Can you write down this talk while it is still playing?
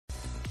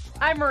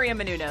I'm Maria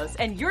Menounos,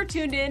 and you're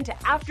tuned in to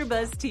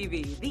AfterBuzz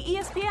TV, the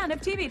ESPN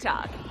of TV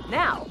talk.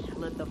 Now,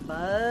 let the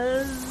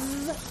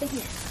buzz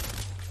begin.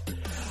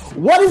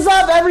 What is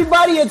up,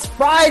 everybody? It's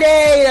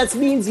Friday. That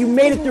means you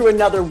made it through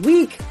another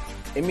week.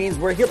 It means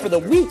we're here for the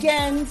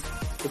weekend.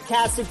 The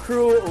cast and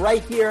crew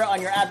right here on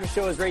your after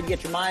show is ready to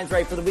get your minds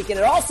right for the weekend.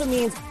 It also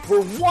means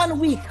we're 1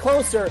 week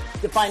closer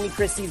to finding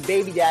Christy's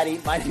baby daddy.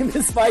 My name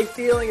is Mike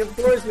Feeling. Of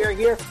course, we are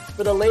here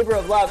for the Labor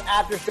of Love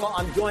after show.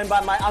 I'm joined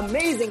by my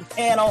amazing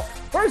panel.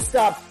 First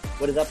up,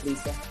 what is up,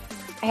 Lisa?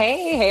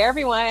 Hey,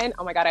 everyone.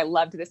 Oh my God, I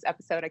loved this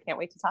episode. I can't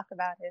wait to talk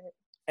about it.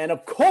 And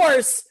of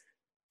course,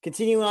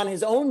 continuing on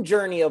his own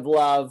journey of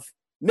love,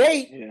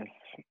 Nate.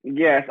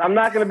 Yes, I'm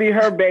not going to be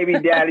her baby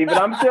daddy, but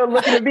I'm still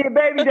looking to be a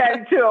baby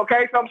daddy too,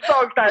 okay? So I'm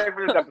so excited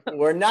for this episode.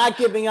 We're not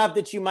giving up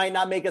that you might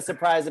not make a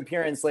surprise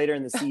appearance later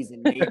in the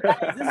season, Nate.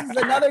 This is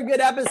another good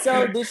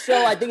episode. This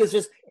show, I think, is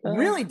just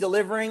really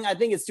delivering. I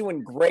think it's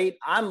doing great.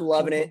 I'm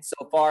loving it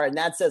so far, and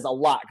that says a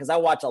lot because I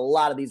watch a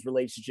lot of these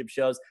relationship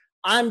shows.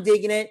 I'm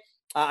digging it.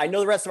 I know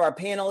the rest of our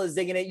panel is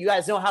digging it. You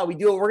guys know how we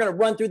do it. We're going to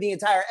run through the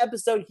entire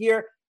episode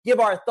here, give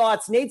our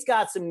thoughts. Nate's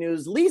got some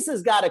news.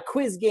 Lisa's got a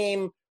quiz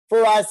game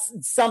for us,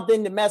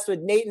 something to mess with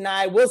Nate and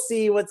I. We'll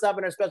see what's up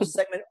in our special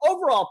segment.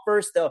 Overall,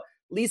 first, though,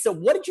 Lisa,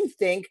 what did you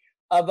think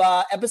of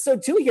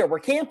episode 2 here? We're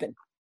camping.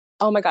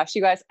 Oh my gosh,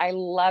 you guys, I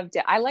loved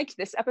it. I liked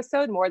this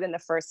episode more than the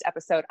first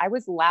episode. I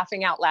was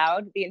laughing out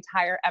loud the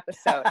entire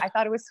episode. I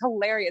thought it was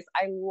hilarious.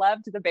 I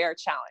loved the bear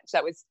challenge.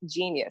 That was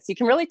genius. You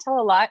can really tell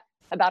a lot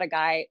about a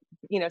guy,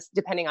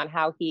 depending on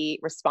how he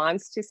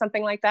responds to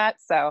something like that.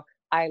 So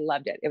I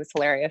loved it. It was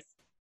hilarious.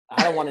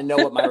 I don't want to know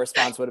what my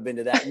response would have been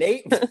to that.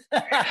 Nate?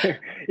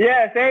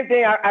 Yeah, same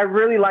thing. I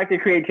really liked the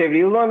creativity.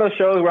 It was one of those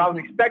shows where I was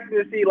expecting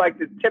to see like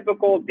the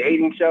typical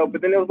dating show,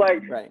 but then it was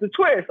like the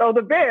twist. Oh,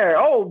 the bear.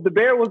 Oh, the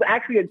bear was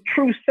actually a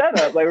true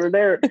setup. Like we're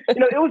there. It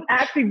was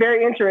actually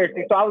very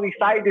interesting. So I was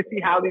excited to see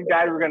how these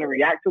guys were going to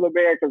react to the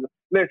bear. Because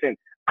listen,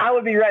 I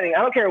would be ready.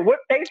 I don't care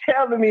what they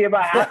tell me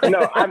about.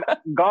 I'm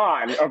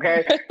gone.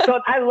 Okay. So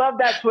I love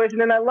that twist.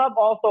 And then I love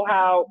also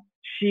how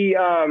she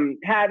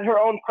had her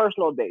own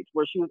personal dates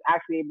where she was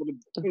actually able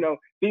to,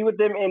 be with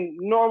them in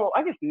normal,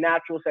 I guess,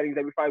 natural settings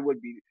that we probably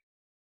would be.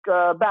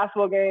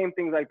 Basketball game,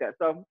 things like that.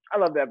 So I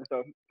love the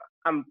episode.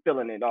 I'm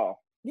feeling it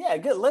all. Yeah,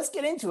 good. Let's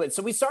get into it.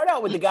 So we start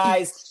out with the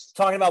guys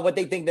talking about what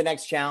they think the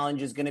next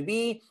challenge is going to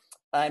be.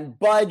 And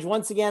Budge,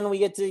 once again, we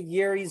get to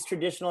hear he's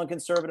traditional and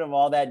conservative,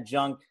 all that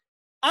junk.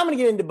 I'm going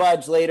to get into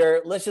Budge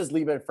later. Let's just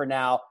leave it for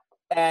now.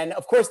 And,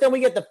 of course, then we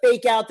get the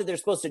fake out that they're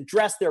supposed to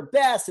dress their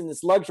best and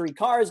this luxury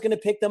car is going to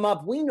pick them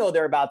up. We know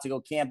they're about to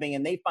go camping,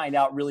 and they find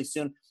out really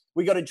soon.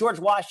 We go to George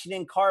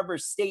Washington Carver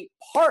State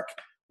Park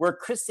where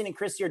Kristen and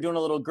Christy are doing a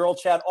little girl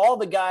chat. All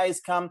the guys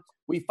come.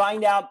 We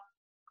find out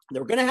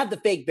they're going to have the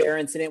fake bear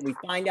incident. We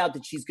find out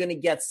that she's going to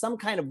get some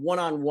kind of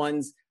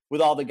one-on-ones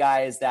with all the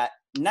guys that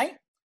night.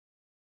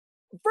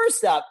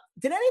 First up,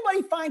 did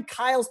anybody find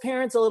Kyle's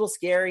parents a little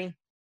scary?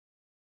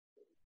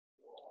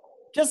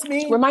 Just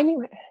me? Remind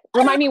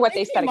me what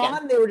they said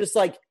again. They were just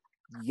like,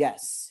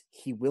 yes,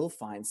 he will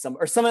find some,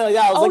 or something like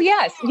that. I was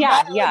yes.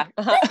 Yeah.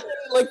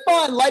 Like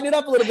fun, lighten it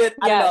up a little bit.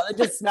 I don't know. It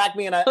just smacked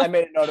me and I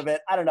made a note of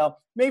it. I don't know.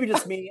 Maybe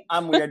just me.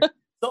 I'm weird.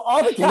 So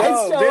all the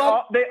guys show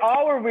up. They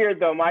all were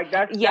weird though, Mike.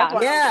 That's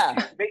yeah.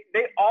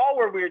 They all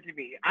were weird to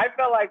me. I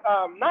felt like,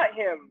 not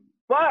him,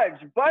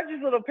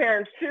 Budge's little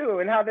parents too,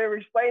 and how they were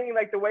explaining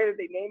like the way that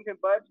they named him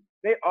Budge.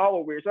 They all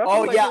were weird. So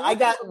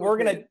we're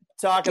going to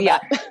talk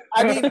about,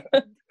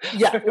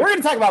 we're going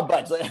to talk about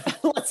Budge.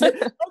 Let's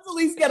at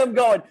least get them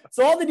going.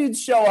 So all the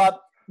dudes show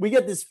up. We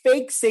get this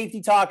fake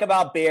safety talk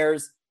about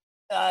bears.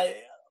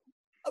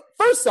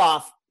 First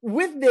off,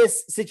 with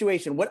this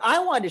situation, what I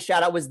wanted to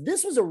shout out was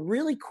this was a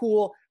really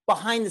cool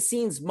behind the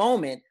scenes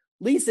moment.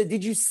 Lisa,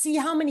 did you see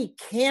how many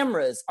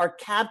cameras are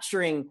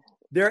capturing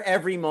their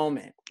every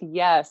moment?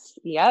 Yes.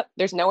 Yep.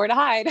 There's nowhere to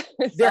hide.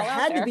 There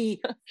had to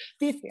be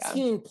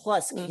 15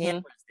 plus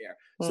cameras there.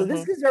 So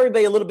this gives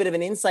everybody a little bit of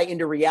an insight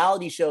into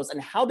reality shows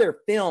and how they're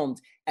filmed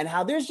and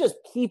how there's just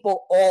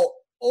people all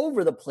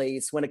over the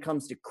place when it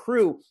comes to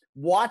crew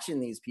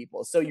watching these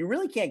people. So you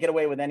really can't get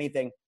away with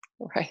anything.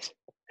 Right.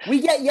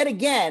 We get yet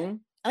again, and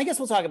I guess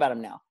we'll talk about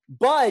him now.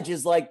 Budge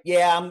is like,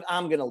 I'm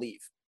going to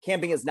leave.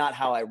 Camping is not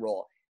how I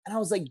roll. And I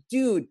was like,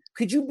 dude,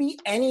 could you be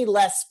any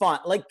less fun?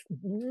 Like,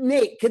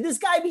 Nate, could this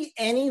guy be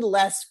any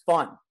less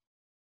fun?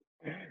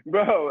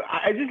 Bro,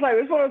 I just like,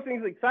 it's one of those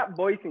things, like, stop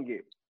voicing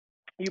it.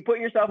 You put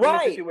yourself in a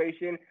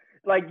situation,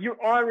 like, you're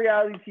on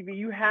reality TV.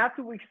 You have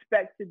to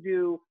expect to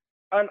do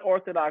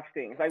unorthodox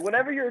things. Like,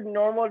 whatever your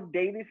normal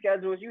daily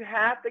schedule is, you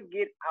have to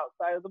get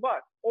outside of the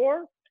box.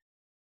 Or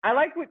I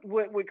like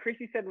what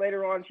Chrissy said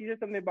later on. She said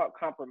something about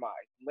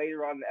compromise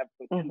later on in the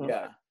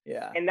episode.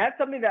 Yeah. And that's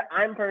something that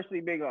I'm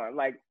personally big on.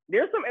 Like,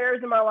 there's some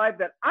areas in my life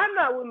that I'm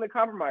not willing to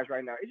compromise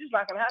right now. It's just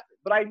not going to happen.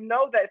 But I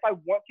know that if I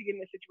want to get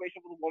in a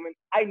situation with a woman,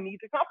 I need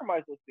to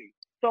compromise those things.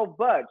 So,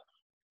 Budge,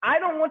 I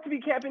don't want to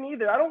be camping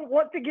either. I don't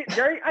want to get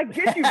dirty. I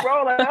get you,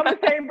 bro. Like, I'm the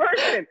same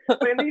person.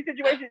 But in these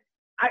situations,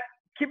 I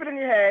keep it in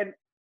your head.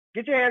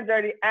 Get your hands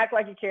dirty. Act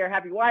like you care.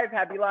 Happy wife,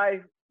 happy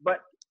life.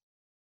 But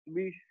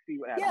we see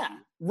what happens. Yeah,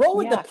 roll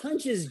with the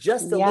punches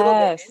just a little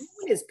bit. And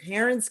when his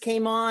parents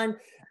came on,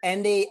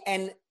 and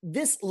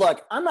this,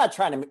 look, I'm not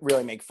trying to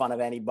really make fun of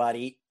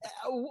anybody,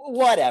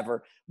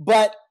 whatever,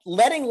 but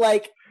letting,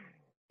 like,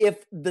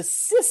 if the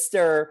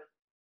sister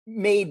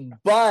made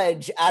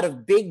Budge out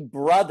of Big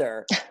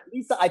Brother,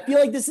 Lisa, I feel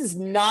like this is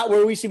not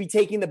where we should be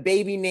taking the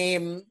baby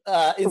name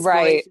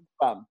inspiration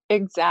from.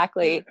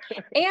 Exactly.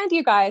 And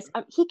you guys,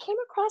 he came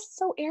across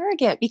so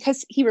arrogant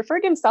because he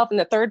referred to himself in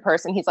the third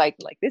person. He's like,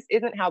 this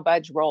isn't how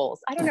Budge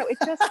rolls. I don't know. It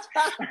just,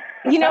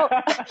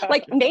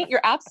 like, Nate,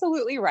 you're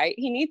absolutely right.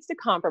 He needs to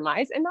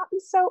compromise and not be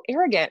so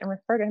arrogant and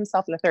refer to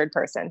himself in the third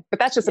person. But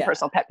that's just a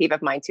personal pet peeve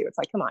of mine too. It's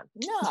like, come on.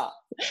 Yeah.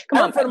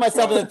 I refer to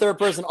myself in the third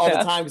person all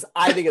the time because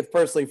I think it's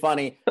personally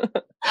funny.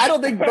 I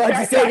don't think Budge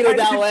is taking it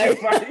that way.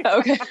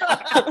 Okay.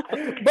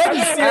 Budge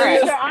is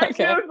serious. I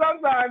do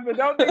sometimes, but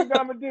don't think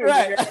I'm a dude.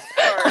 Right.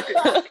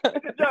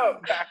 It's a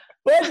joke.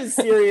 Budge is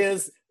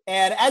serious.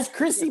 And as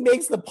Christy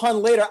makes the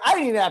pun later, I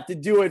didn't even have to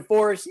do it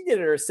for her. She did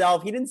it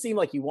herself. He didn't seem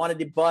like he wanted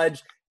to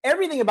budge.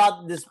 Everything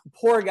about this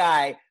poor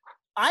guy,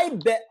 I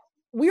bet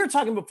we were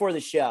talking before the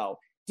show.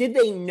 Did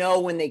they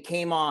know when they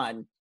came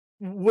on,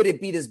 would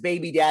it be this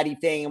baby daddy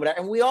thing? And whatever?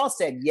 And we all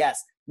said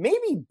yes.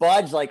 Maybe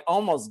Budge like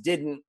almost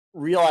didn't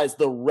realize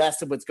the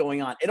rest of what's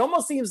going on. It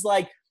almost seems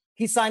like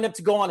he signed up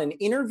to go on an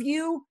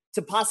interview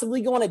to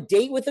possibly go on a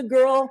date with a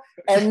girl.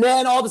 And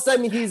then all of a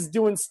sudden he's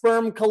doing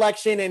sperm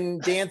collection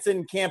and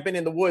dancing, camping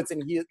in the woods.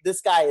 And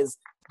this guy is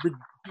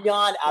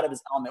beyond out of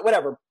his element.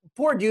 Whatever.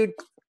 Poor dude.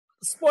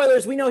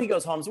 Spoilers. We know he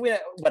goes home. So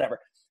whatever.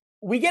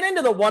 We get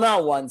into the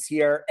one-on-ones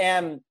here,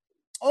 and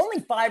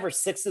only 5 or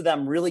 6 of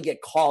them really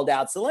get called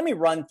out. So let me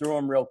run through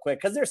them real quick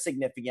because they're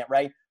significant,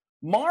 right?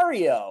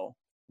 Mario.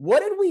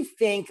 What did we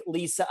think,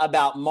 Lisa,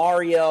 about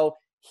Mario?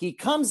 He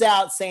comes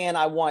out saying,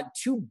 I want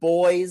 2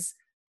 boys.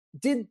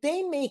 Did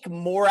they make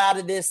more out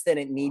of this than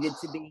it needed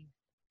to be?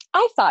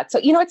 I thought so.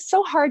 It's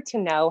so hard to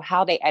know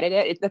how they edit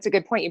it. That's a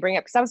good point you bring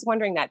up, because I was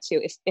wondering that too.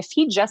 If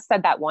he just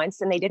said that once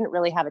and they didn't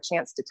really have a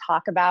chance to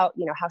talk about,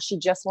 how she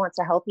just wants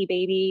a healthy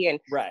baby. And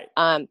right.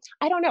 I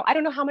don't know. I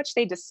don't know how much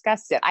they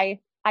discussed it.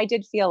 I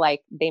did feel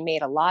like they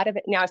made a lot of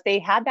it. Now, if they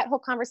had that whole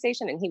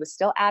conversation and he was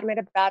still adamant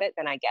about it,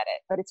 then I get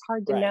it. But it's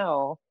hard to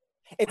know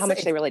how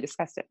much they really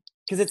discussed it.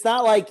 Because it's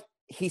not like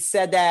he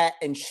said that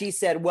and she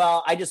said,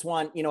 well, I just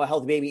want, a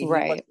healthy baby.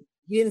 Right.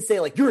 He didn't say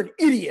like, you're an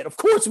idiot. Of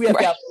course we have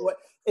to have.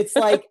 It's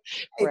like,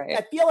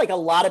 I feel like a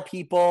lot of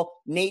people,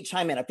 Nate,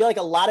 chime in. I feel like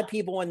a lot of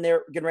people, when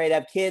they're getting ready to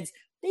have kids,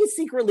 they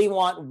secretly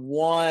want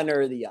one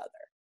or the other.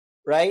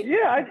 Right?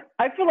 Yeah.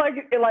 I feel like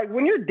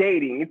when you're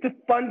dating, it's a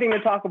fun thing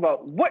to talk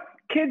about. What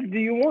kids do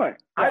you want?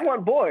 Right. I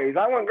want boys.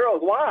 I want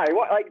girls. Why?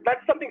 Like,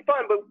 that's something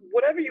fun. But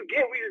whatever you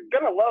get, we're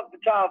going to love the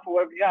child for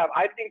whatever you have.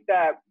 I think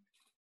that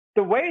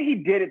the way he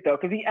did it, though,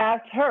 because he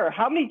asked her,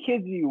 how many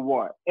kids do you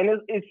want? And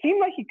it seemed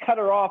like he cut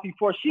her off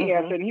before she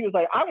answered. And he was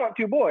like, I want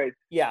 2 boys.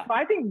 Yeah. So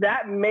I think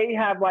that may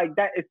have, like,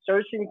 that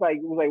assertion, like,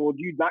 well,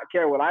 do you not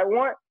care what I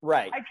want?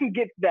 Right. I can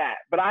get that.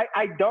 But I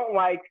don't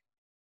like,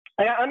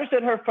 I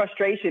understood her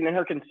frustration and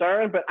her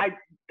concern, but I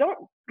don't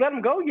let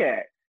him go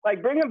yet.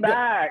 Like, bring him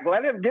back.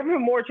 Give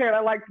him more chance.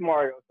 I liked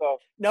Mario. So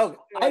no,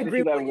 I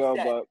agree with what you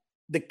said. But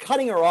the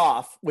cutting her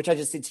off, which I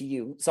just did to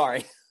you,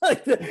 sorry.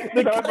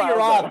 the cutting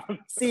her off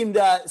seemed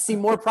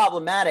more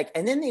problematic.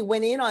 And then they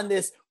went in on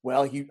this,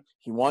 well, he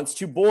wants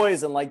 2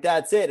 boys and like,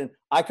 that's it. And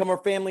I come from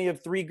a family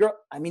of 3 girls.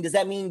 I mean, does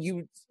that mean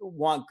you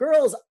want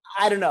girls?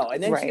 I don't know.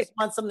 And then she just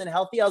wants something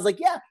healthy. I was like,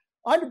 yeah,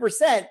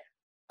 100%.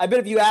 I bet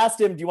if you asked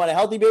him, do you want a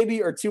healthy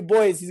baby or 2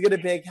 boys? He's going to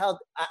pick health.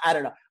 I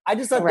don't know. I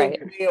just thought they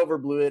way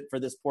overblew it for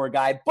this poor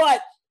guy.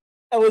 But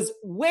it was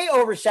way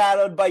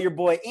overshadowed by your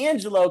boy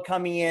Angelo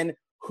coming in,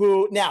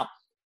 who now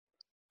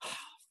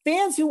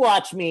fans who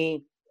watch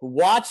me, who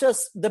watch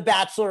us, The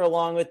Bachelor,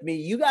 along with me,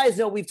 you guys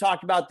know we've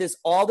talked about this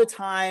all the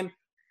time.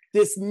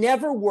 This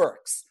never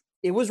works.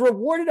 It was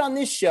rewarded on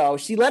this show.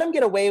 She let him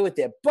get away with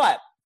it. But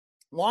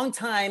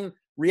longtime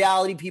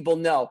reality people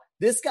know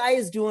this guy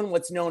is doing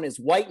what's known as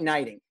white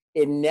knighting.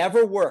 It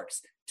never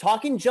works.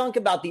 Talking junk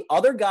about the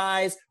other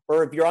guys,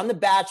 or if you're on The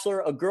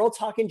Bachelor, a girl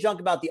talking junk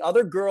about the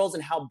other girls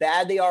and how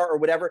bad they are or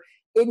whatever,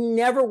 it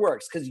never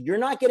works because you're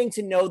not getting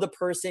to know the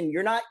person.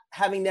 You're not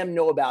having them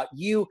know about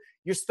you.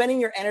 You're spending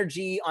your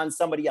energy on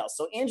somebody else.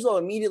 So Angelo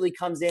immediately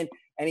comes in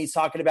and he's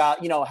talking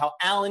about, how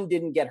Alan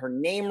didn't get her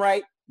name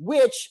right,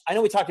 which I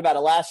know we talked about it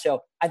last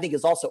show. I think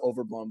is also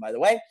overblown, by the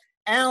way.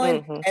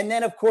 Alan, and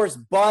then, of course,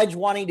 Budge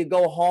wanting to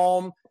go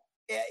home.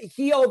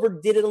 He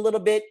overdid it a little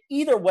bit.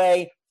 Either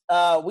way,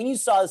 when you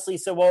saw this,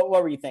 Lisa, what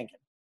were you thinking?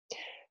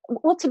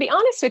 Well, to be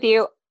honest with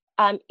you,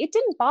 it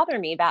didn't bother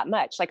me that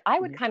much. Like, I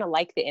would kind of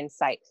like the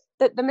insight.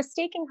 The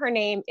mistaking her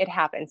name, it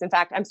happens. In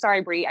fact, I'm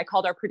sorry, Bree. I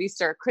called our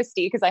producer,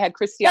 Christy, because I had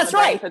Christy on the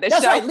line for this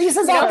show. That's right.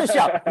 Lisa's off the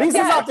show.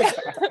 Lisa's off the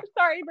show.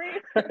 Sorry, Bree.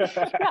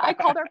 I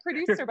called our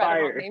producer by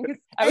the wrong name.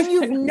 And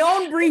you've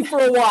known Bree for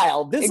a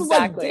while. This is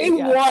like day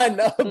one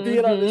of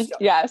being on the show.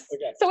 Yes.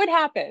 Okay. So it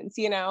happens,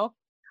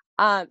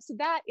 So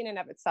that in and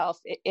of itself,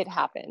 it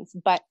happens.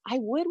 But I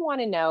would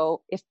want to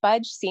know if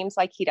Budge seems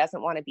like he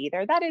doesn't want to be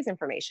there. That is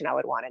information I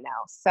would want to know.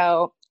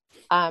 So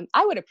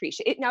I would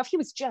appreciate it. Now, if he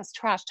was just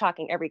trash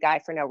talking every guy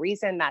for no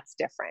reason, that's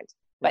different.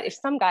 But if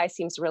some guy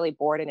seems really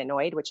bored and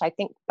annoyed, which I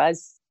think Budge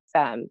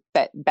seems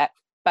the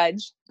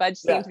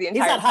entire He's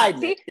not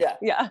hiding it.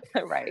 Yeah,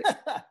 right.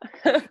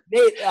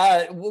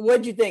 Nate,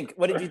 what did you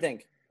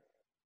think?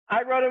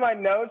 I wrote in my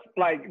notes,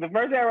 like, the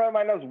first thing I wrote in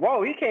my notes,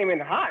 whoa, he came in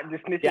hot,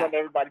 just snitching on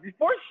everybody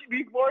before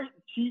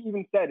she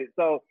even said it.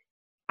 So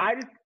I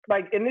just,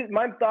 like,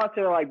 my thoughts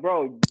are like,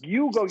 bro,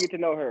 you go get to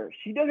know her.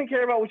 She doesn't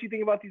care about what you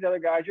think about these other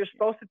guys. You're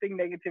supposed to think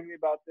negatively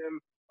about them,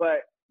 but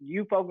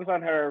you focus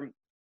on her.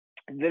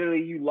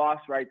 Literally, you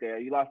lost right there.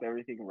 You lost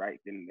everything right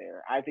then and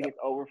there. I think it's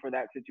over for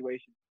that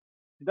situation.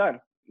 It's done.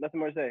 Nothing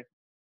more to say.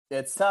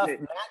 It's tough.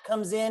 Matt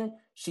comes in.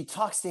 She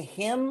talks to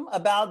him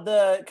about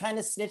the kind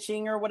of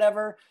snitching or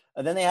whatever.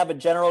 And then they have a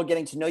general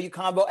getting to know you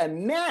combo.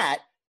 And Matt,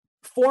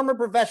 former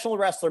professional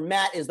wrestler,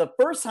 Matt, is the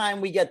first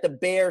time we get the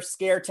bear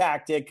scare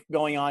tactic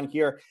going on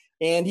here.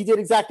 And he did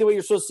exactly what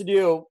you're supposed to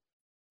do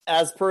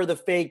as per the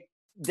fake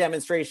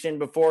demonstration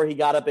before he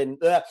got up. And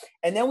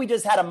then we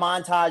just had a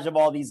montage of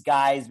all these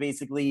guys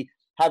basically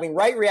having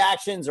right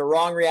reactions or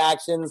wrong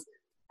reactions.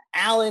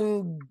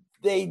 Alan,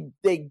 they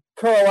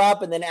curl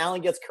up and then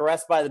Alan gets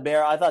caressed by the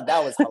bear. I thought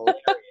that was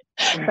hilarious.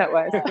 That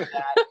was.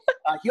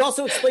 He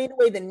also explained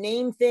away the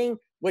name thing,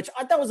 which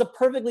I thought was a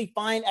perfectly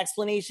fine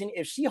explanation.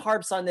 If she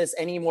harps on this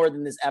any more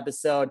than this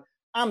episode,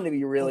 I'm going to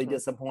be really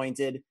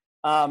disappointed.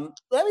 Let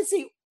me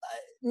see.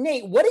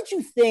 Nate, what did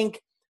you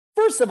think?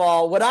 First of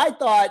all, what I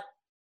thought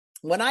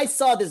when I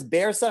saw this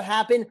bear stuff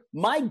happen,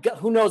 my gut,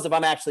 who knows if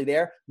I'm actually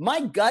there,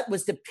 my gut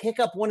was to pick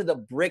up one of the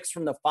bricks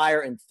from the fire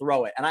and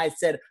throw it. And I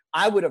said,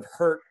 I would have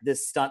hurt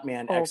this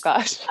stuntman. Oh,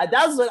 gosh.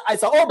 That was what I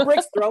saw. Oh,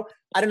 bricks throw.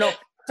 I don't know.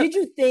 Did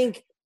you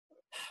think,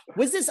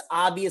 was this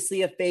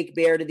obviously a fake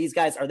bear to these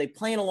guys? Are they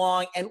playing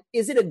along? And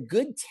is it a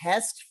good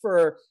test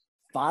for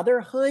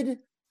fatherhood,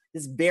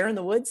 this bear in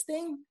the woods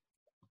thing?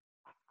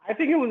 I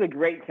think it was a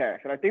great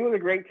test. And I think it was a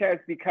great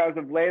test because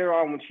of later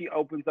on when she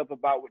opens up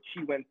about what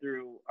she went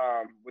through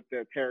with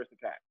the terrorist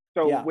attack.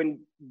 So when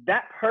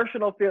that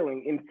personal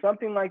feeling in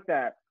something like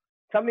that,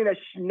 something that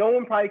no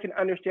one probably can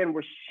understand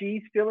where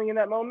she's feeling in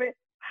that moment,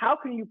 how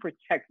can you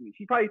protect me?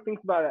 She probably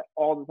thinks about it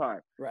all the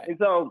time. Right. And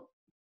so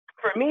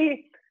for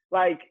me,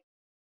 like,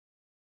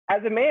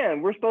 as a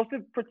man, we're supposed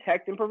to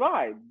protect and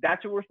provide.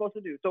 That's what we're supposed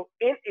to do. So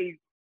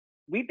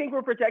we think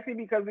we're protected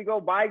because we go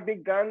buy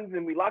big guns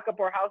and we lock up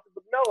our houses.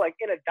 But no, like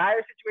in a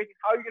dire situation,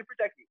 how are you going to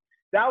protect me?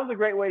 That was a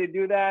great way to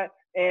do that.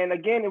 And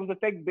again, it was a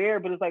fake bear,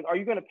 but it's like, are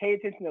you going to pay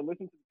attention and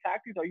listen to the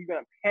tactics? Or are you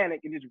going to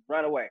panic and just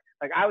run away?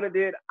 Like I would have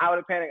panicked, I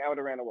would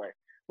have ran away.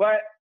 But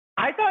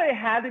I thought it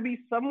had to be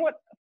somewhat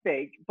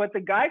fake. But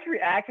the guys'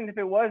 reactions, if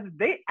it was,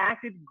 they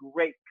acted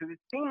great because it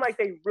seemed like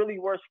they really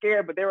were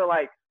scared, but they were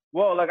like,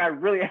 whoa, like I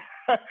really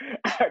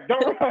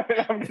don't run,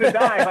 I'm gonna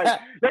die. Like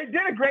they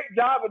did a great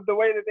job of the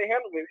way that they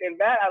handled it. And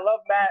Matt, I love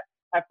Matt.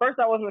 At first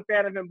I wasn't a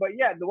fan of him, but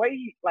yeah, the way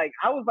he, like,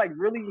 I was like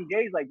really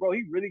engaged, like, bro,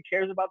 he really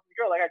cares about this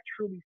girl. Like I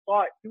truly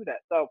saw it through that.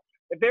 So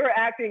if they were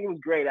acting, it was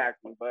great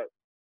acting, but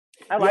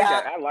I like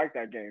that. I like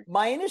that game.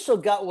 My initial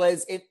gut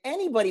was if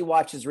anybody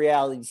watches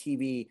reality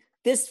TV,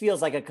 this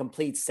feels like a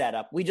complete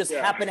setup. We just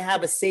happen to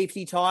have a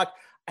safety talk.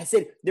 I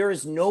said, there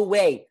is no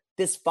way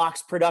this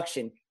Fox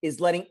production is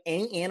letting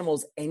any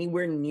animals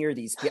anywhere near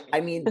these people.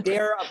 I mean,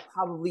 there are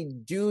probably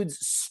dudes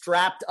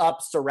strapped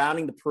up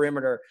surrounding the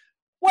perimeter.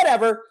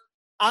 Whatever.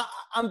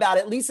 I'm about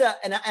it. Lisa,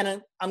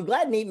 and I'm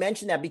glad Nate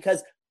mentioned that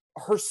because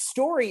her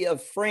story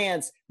of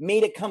France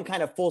made it come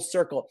kind of full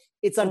circle.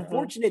 It's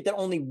unfortunate that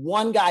only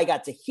one guy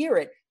got to hear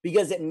it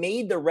because it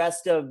made the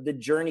rest of the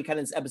journey kind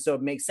of this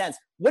episode make sense.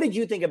 What did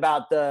you think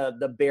about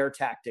the bear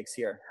tactics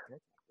here?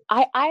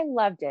 I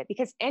loved it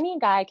because any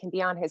guy can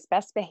be on his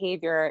best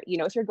behavior, you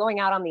know, if you're going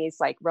out on these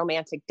like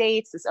romantic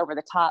dates, this over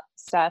the top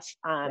stuff.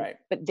 Right.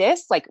 But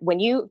this, like when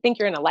you think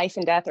you're in a life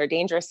and death or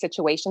dangerous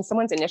situation,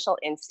 someone's initial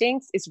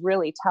instincts is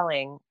really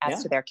telling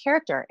as to their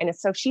character. And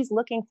so she's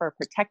looking for a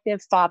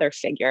protective father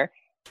figure.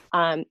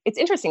 It's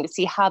interesting to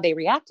see how they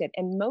reacted.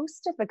 And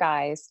most of the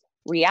guys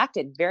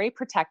reacted very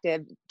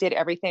protective, did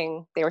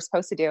everything they were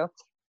supposed to do.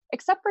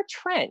 Except for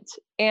Trent.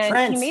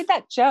 And he made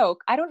that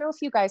joke. I don't know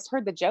if you guys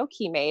heard the joke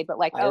he made, but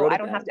like, I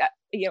don't have to,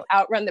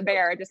 outrun the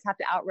bear. I just have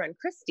to outrun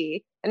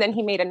Christy. And then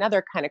he made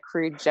another kind of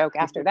crude joke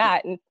after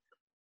that. And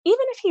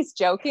even if he's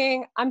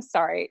joking, I'm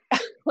sorry.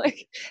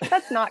 Like,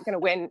 that's not going to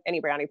win any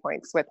brownie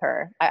points with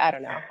her. I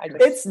don't know.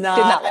 It's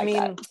not. I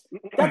mean,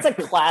 that's a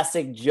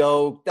classic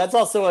joke. That's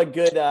also a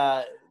good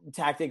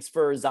tactics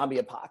for zombie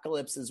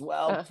apocalypse as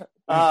well.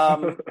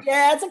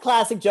 It's a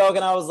classic joke.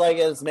 And I was like,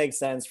 this makes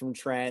sense from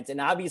Trent.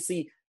 And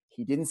obviously,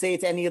 he didn't say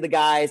it to any of the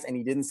guys, and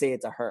he didn't say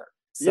it to her.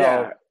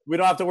 So we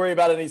don't have to worry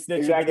about any snitching.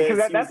 Exactly,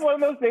 because that's one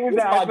of those things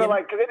that I feel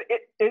like, because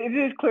it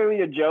is clearly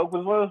a joke.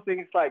 It's one of those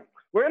things like,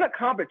 we're in a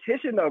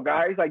competition though,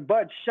 guys. Like,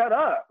 Bud, shut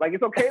up. Like,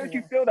 it's okay that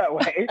you feel that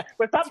way,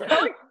 but stop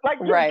telling like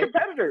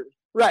competitors.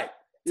 Right.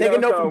 Take a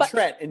note from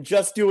Trent and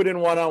just do it in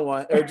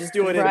one-on-one, or just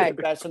do it in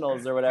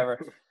confessionals or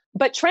whatever.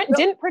 But Trent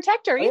didn't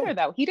protect her either,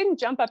 though. He didn't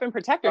jump up and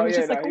protect her. He was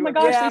just like, oh my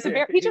gosh, Lisa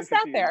Bear. He just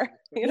sat there.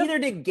 Neither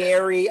did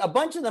Gary. A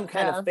bunch of them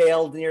kind of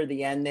failed near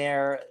the end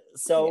there.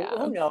 So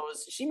who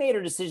knows? She made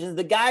her decisions.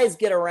 The guys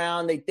get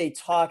around. They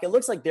talk. It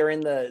looks like they're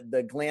in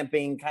the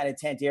glamping kind of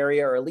tent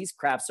area, or at least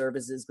craft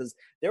services, because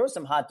there were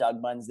some hot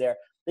dog buns there.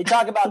 They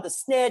talk about the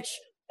snitch.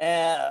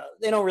 They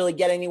don't really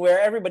get anywhere.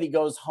 Everybody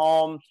goes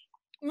home.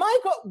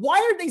 Michael, why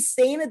are they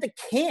staying at the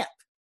camp?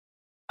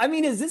 I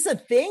mean, is this a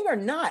thing or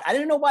not? I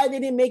didn't know why they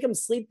didn't make them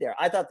sleep there.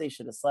 I thought they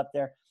should have slept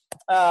there.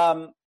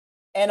 And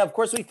of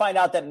course, we find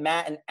out that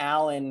Matt and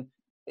Alan,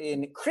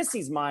 in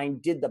Chrissy's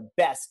mind, did the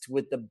best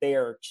with the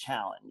bear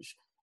challenge.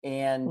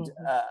 And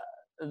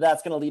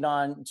that's going to lead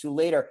on to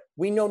later.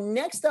 We know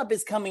next up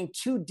is coming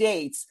 2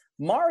 dates.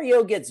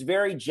 Mario gets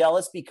very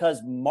jealous because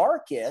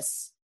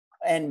Marcus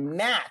and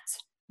Matt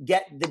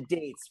get the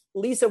dates.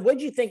 Lisa, what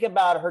did you think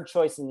about her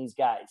choice in these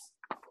guys?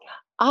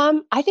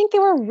 I think they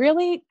were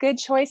really good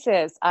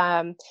choices.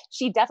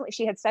 She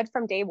had said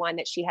from day one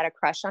that she had a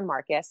crush on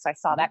Marcus. So I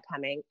saw that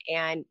coming.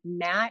 And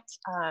Matt,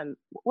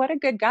 what a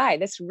good guy.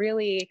 This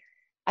really,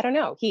 I don't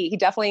know. He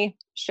definitely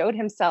showed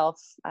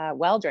himself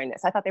well during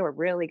this. I thought they were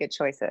really good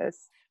choices.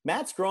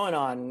 Matt's growing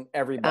on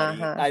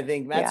everybody. I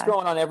think Matt's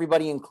growing on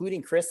everybody,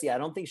 including Chrissy. I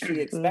don't think she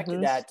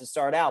expected that to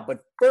start out.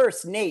 But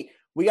first, Nate,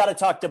 we got to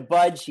talk to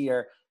Budge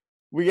here.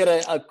 We got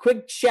a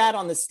quick chat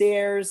on the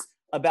stairs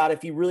about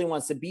if he really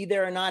wants to be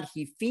there or not.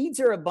 He feeds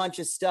her a bunch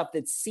of stuff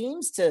that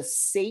seems to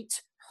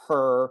sate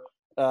her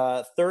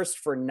thirst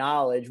for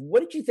knowledge.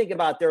 What did you think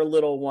about their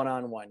little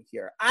one-on-one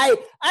here? I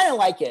didn't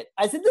like it.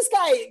 I said, this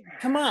guy,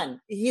 come on.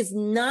 He's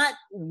not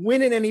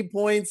winning any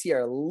points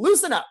here.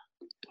 Loosen up.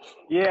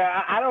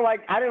 Yeah, I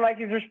didn't like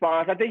his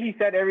response. I think he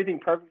said everything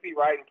perfectly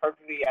right and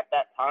perfectly at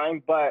that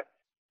time. But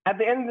at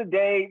the end of the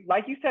day,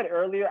 like you said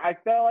earlier, I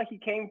felt like he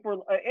came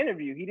for an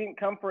interview. He didn't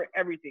come for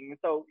everything. And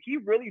so he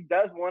really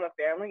does want a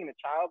family and a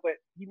child, but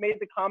he made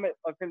the comment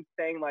of him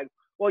saying like,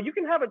 well, you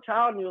can have a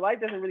child and your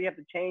life doesn't really have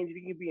to change. You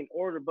can be in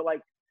order. But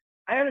like,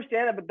 I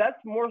understand that, but that's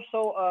more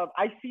so of,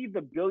 I see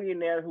the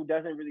billionaire who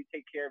doesn't really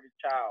take care of his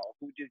child,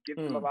 who just gives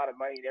him a lot of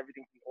money and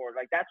everything's in order.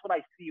 Like, that's what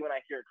I see when I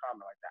hear a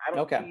comment like that. I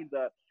don't see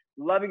the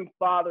loving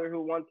father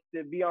who wants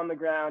to be on the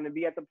ground and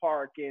be at the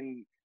park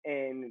and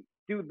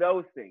do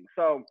those things.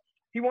 So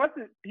he's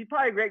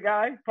probably a great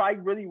guy, probably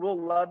really will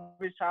love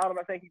his child. I'm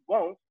not saying he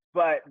won't,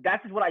 but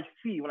that's just what I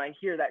see when I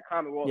hear that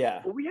comment. Well,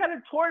 we had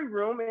a toy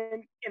room,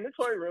 and in the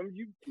toy room,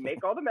 you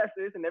make all the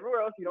messes, and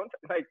everywhere else you don't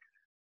like.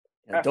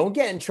 Don't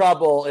get in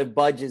trouble if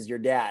Budge is your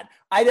dad.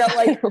 I don't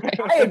like.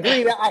 I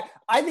agree.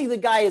 I think the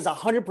guy is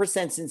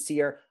 100%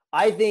 sincere.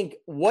 I think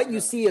what you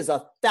see is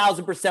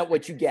 1,000%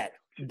 what you get.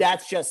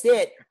 That's just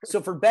it.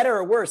 So for better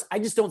or worse, I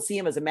just don't see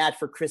him as a match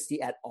for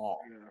Christy at all.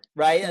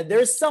 Right?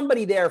 There's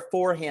somebody there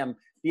for him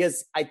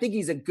because I think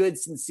he's a good,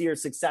 sincere,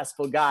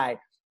 successful guy.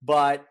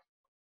 But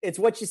it's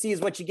what you see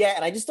is what you get.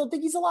 And I just don't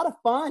think he's a lot of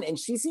fun. And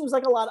she seems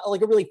like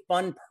a really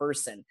fun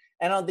person.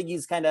 And I don't think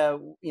he's kind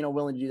of,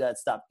 willing to do that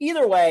stuff.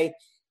 Either way,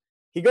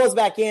 he goes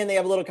back in. They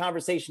have a little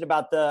conversation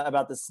about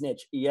the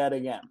snitch yet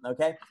again.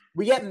 Okay.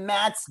 We get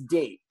Matt's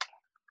date.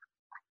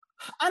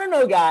 I don't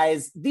know,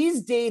 guys.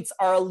 These dates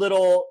are a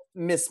little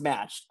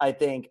mismatched, I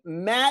think.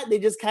 Matt, they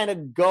just kind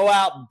of go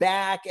out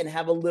back and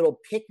have a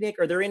little picnic,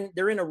 or they're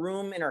in a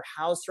room in her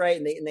house, right?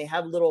 And they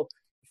have little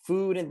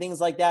food and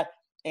things like that.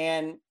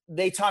 And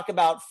they talk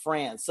about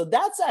France. So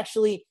that's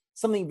actually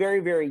something very,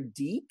 very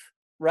deep,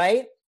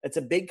 right? It's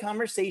a big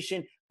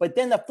conversation. But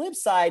then the flip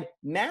side,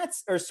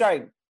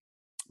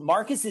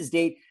 Marcus's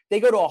date, they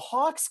go to a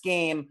Hawks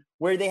game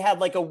where they have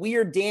like a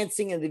weird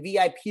dancing in the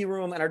VIP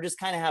room and are just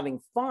kind of having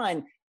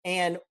fun.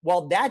 And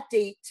while that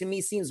date to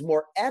me seems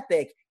more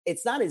epic,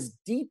 it's not as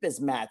deep as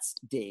Matt's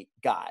date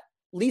got.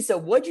 Lisa,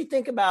 what'd you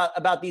think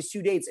about these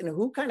 2 dates and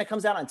who kind of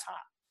comes out on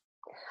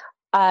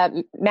top?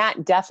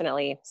 Matt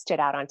definitely stood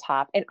out on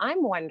top. And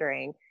I'm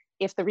wondering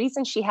if the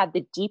reason she had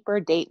the deeper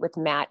date with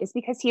Matt is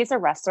because he is a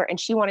wrestler and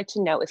she wanted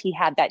to know if he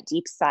had that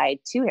deep side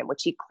to him,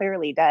 which he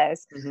clearly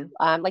does.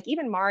 Like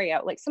even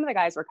Mario, like some of the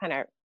guys were kind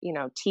of,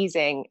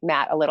 teasing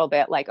Matt a little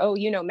bit, like, oh,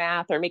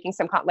 math, or making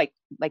some like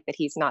that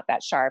he's not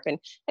that sharp. And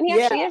he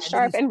actually is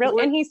sharp and real,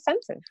 and he's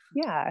sensitive.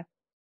 Yeah.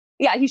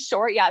 Yeah. He's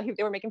short. Yeah.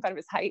 They were making fun of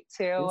his height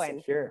too.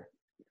 Insecure.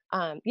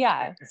 And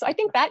so I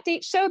think that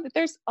date showed that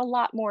there's a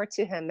lot more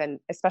to him than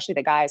especially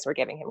the guys were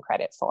giving him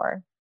credit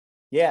for.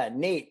 Yeah.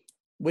 Nate,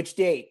 which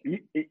date?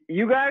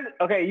 You guys,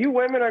 okay, you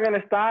women are going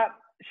to stop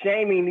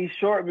shaming these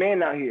short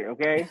men out here,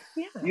 okay?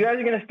 Yeah. You guys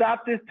are going to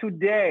stop this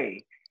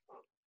today.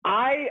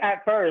 I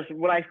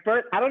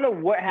don't know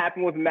what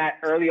happened with Matt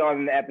early on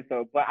in the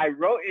episode, but I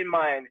wrote in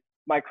my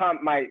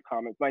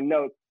comments, my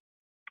notes,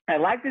 I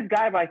like this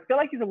guy, but I feel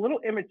like he's a little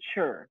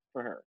immature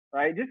for her,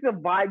 right? Just the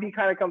vibe he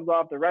kind of comes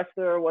off, the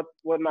wrestler,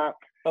 whatnot.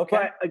 Okay.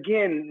 But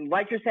again,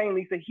 like you're saying,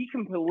 Lisa, he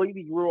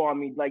completely grew on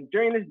me. Like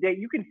during this date,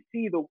 you can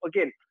see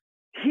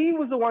he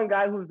was the one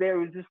guy who was there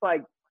who was just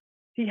like,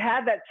 he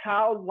had that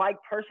childlike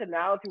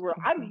personality where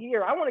I'm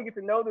here. I want to get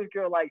to know this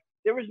girl. Like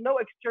there was no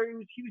exterior.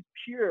 He was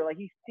pure. Like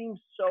he seems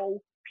so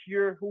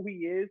pure who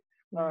he is.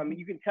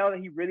 You can tell that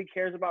he really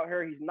cares about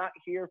her. He's not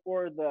here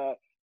for the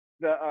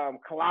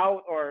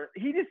clout, or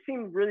he just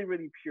seemed really,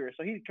 really pure.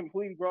 So he's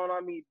completely grown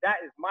on me. That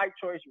is my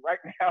choice right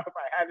now. If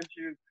I had to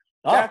choose,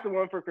 that's the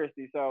one for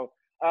Christy. So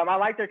I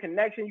like their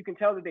connection. You can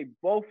tell that they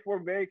both were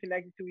very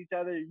connected to each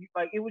other.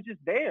 It was just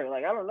there.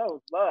 Like, I don't know,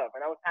 it's love,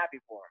 and I was happy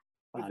for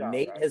him.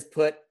 Nate has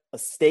put a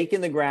stake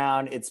in the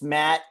ground. It's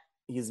Matt.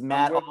 He's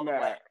Matt all the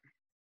way.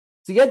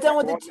 So you get done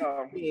with the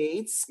 2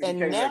 dates, and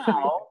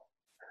now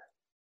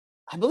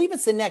I believe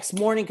it's the next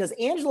morning because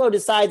Angelo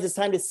decides it's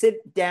time to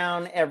sit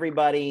down,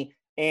 everybody,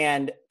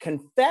 and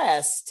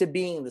confess to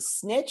being the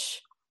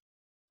snitch.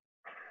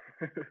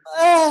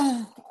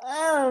 I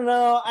don't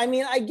know. I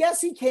mean, I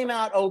guess he came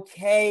out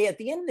okay. At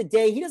the end of the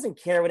day, he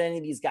doesn't care what any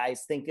of these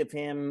guys think of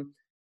him.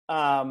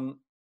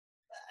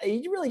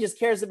 He really just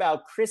cares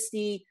about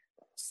Christy.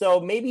 So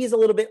maybe he's a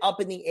little bit up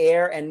in the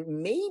air, and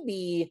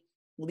maybe,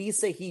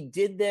 Lisa, he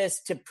did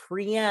this to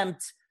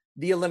preempt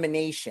the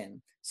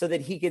elimination so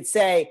that he could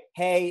say,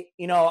 hey,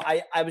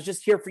 I was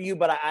just here for you,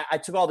 but I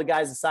took all the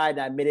guys aside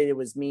and I admitted it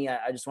was me.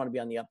 I just want to be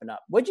on the up and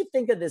up. What'd you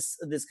think of this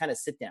kind of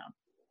sit down?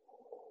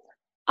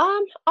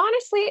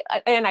 Honestly,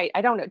 and I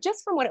don't know,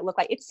 just from what it looked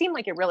like, it seemed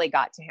like it really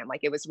got to him.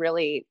 Like it was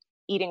really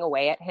eating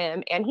away at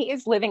him, and he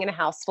is living in a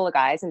house full of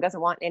guys and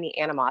doesn't want any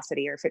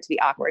animosity or for it to be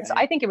awkward. Right. So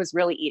I think it was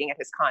really eating at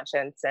his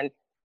conscience, and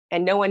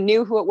no one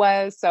knew who it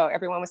was. So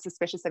everyone was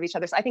suspicious of each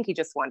other. So I think he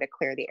just wanted to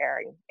clear the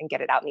air and get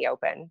it out in the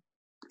open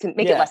to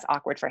make it less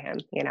awkward for him,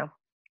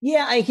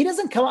 Yeah, he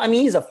doesn't come. I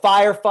mean, he's a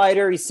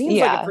firefighter. He seems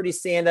like a pretty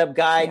stand-up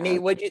guy. Yeah.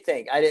 Nate, what'd you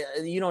think?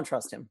 You don't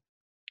trust him.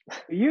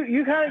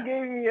 You kind of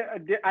gave me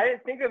I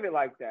didn't think of it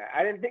like that.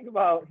 I didn't think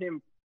about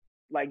him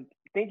like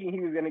thinking he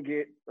was going to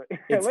get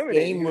eliminated.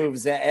 Game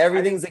moves.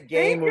 Everything's a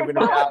game moving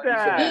about.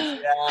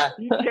 Yeah.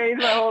 You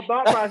changed my whole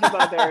thought process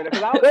about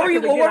that. What were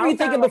you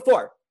thinking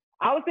before?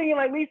 I was thinking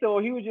like Lisa,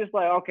 he was just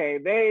like, okay,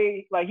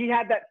 he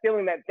had that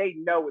feeling that they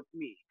know it's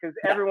me. Because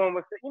everyone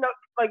was,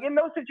 like in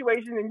those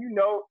situations, and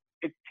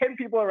it's 10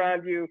 people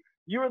around you,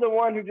 you're the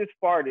one who just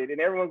farted, and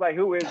everyone's like,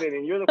 who is it?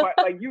 And you're the like,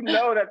 that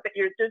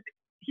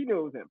he knew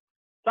it was him.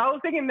 So I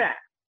was thinking that.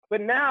 But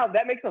now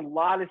that makes a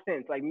lot of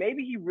sense. Like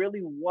maybe he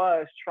really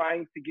was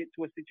trying to get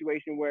to a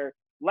situation where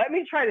let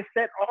me try to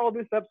set all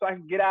this up so I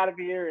can get out of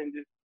here and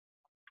just,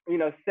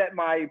 set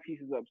my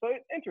pieces up. So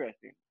it's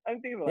interesting. I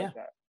didn't think of it like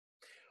that.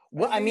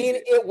 Well, I mean,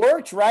 it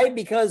worked, right?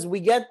 Because we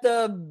get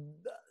the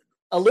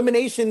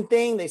elimination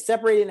thing. They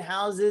separated in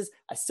houses.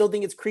 I still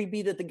think it's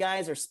creepy that the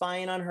guys are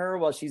spying on her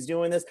while she's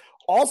doing this.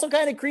 Also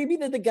kind of creepy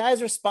that the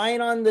guys are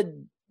spying on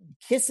the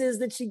kisses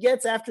that she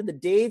gets after the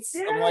dates.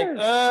 Yes. I'm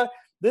like,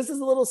 this is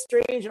a little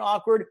strange and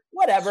awkward.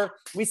 Whatever.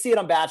 We see it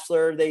on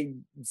Bachelor. They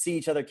see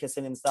each other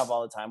kissing and stuff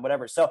all the time.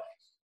 Whatever. So,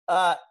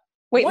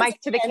 wait,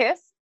 Mike, to the kiss?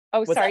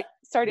 Oh, sorry.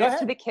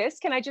 To the kiss.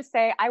 Can I just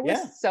say, I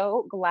was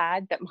so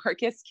glad that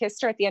Marcus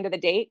kissed her at the end of the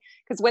date,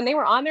 because when they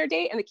were on their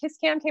date and the kiss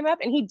cam came up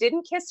and he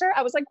didn't kiss her,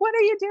 I was like, what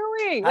are you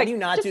doing? How do you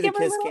not do the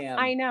kiss cam?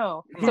 I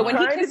know. So when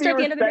he kissed her at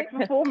the end of the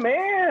date,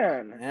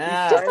 man.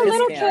 Just a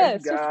little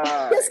kiss.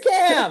 Kiss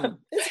cam.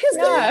 It's kiss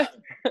cam.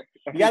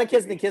 You got to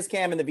kiss the kiss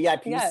cam in the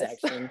VIP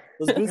section.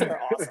 Those booths are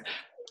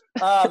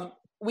awesome.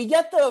 We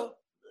get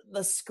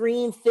the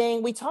screen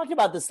thing. We talked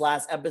about this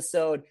last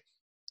episode.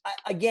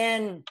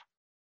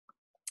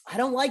 I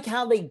don't like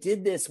how they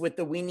did this with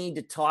the we need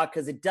to talk,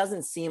 because it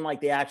doesn't seem like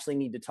they actually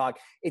need to talk.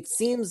 It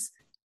seems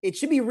it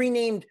should be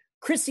renamed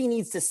Christy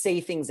needs to say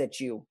things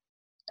at you,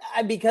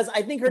 because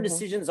I think her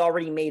decision's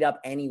already made up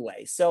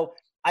anyway. So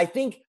I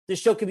think the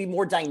show could be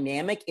more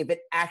dynamic if it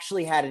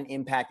actually had an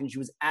impact and she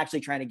was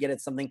actually trying to get at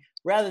something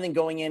rather than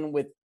going in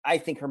with, I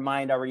think, her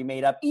mind already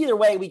made up. Either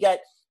way, we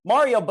get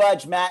Mario,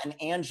 Budge, Matt, and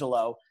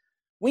Angelo.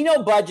 We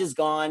know Budge is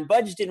gone.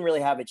 Budge didn't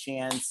really have a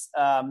chance.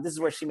 This is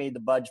where she made the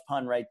Budge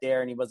pun right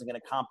there, and he wasn't going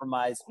to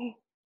compromise.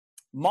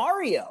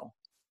 Mario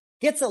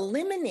gets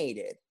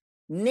eliminated.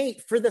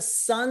 Nate, for the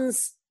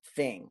sons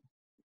thing.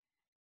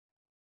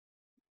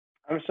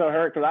 I'm so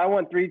hurt because I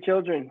want 3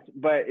 children,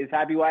 but it's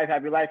happy wife,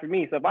 happy life for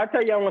me. So if I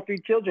tell you I want 3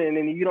 children and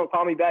then you don't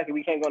call me back and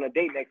we can't go on a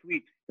date next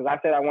week because I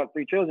said I want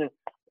 3 children,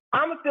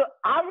 I'm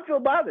gonna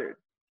feel bothered.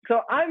 So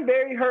I'm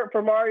very hurt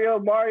for Mario.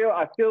 Mario,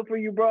 I feel for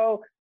you,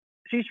 bro.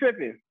 She's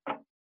tripping.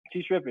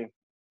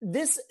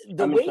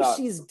 The way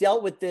she's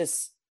dealt with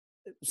this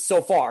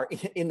so far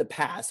in the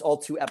past, all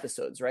 2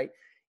 episodes, right,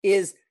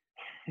 is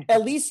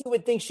at least you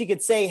would think she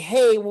could say,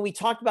 hey, when we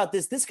talked about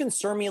this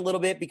concerned me a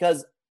little bit,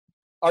 because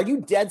are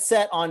you dead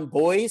set on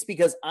boys?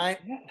 Because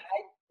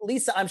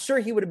Lisa, I'm sure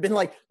he would have been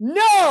like,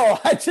 no,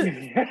 I just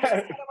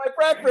my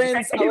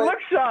preference. He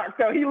looked shocked,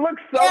 though. He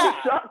looked so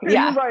shocked. He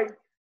was like,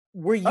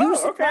 were you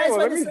surprised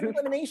by this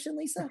elimination,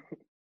 Lisa?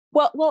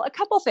 Well, a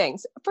couple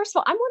things. First of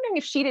all, I'm wondering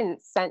if she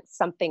didn't sense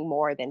something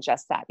more than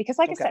just that, because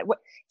like I said,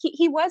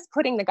 he was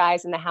putting the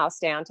guys in the house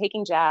down,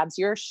 taking jabs.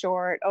 You're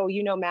short. Oh,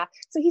 math.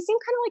 So he seemed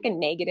kind of like a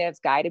negative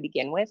guy to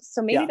begin with.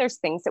 So maybe there's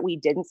things that we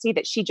didn't see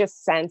that she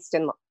just sensed,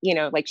 and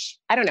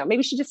I don't know. Maybe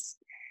it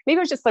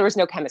was just there was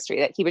no chemistry,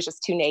 that he was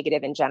just too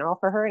negative in general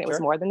for her, and it was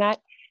more than that.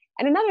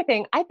 And another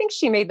thing, I think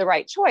she made the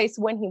right choice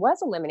when he was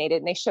eliminated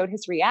and they showed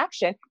his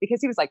reaction, because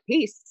he was like,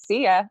 peace,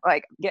 see ya,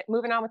 like get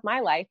moving on with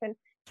my life. And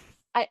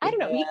I don't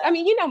know. I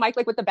mean, Mike,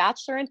 like with The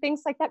Bachelor and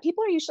things like that,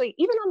 people are usually,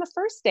 even on the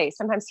first day,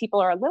 sometimes people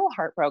are a little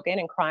heartbroken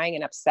and crying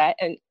and upset.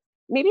 And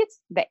maybe it's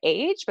the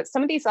age, but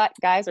some of these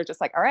guys are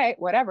just like, all right,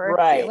 whatever,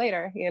 see you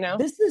later,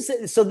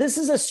 This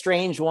is a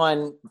strange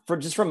one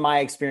from my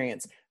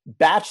experience.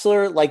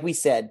 Bachelor, like we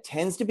said,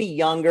 tends to be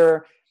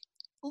younger.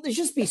 Let's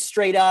just be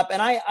straight up.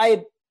 And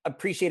I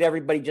appreciate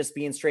everybody just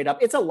being straight up.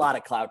 It's a lot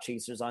of clout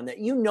chasers on that.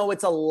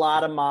 It's a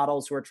lot of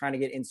models who are trying to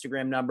get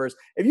Instagram numbers.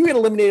 If you get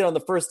eliminated on the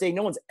first day,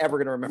 no one's ever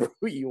going to remember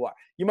who you are.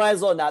 You might as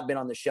well have not been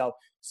on the show.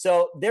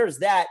 So there's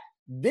that.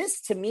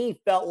 This to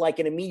me felt like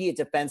an immediate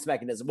defense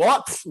mechanism.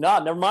 Well,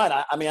 no, never mind.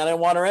 I didn't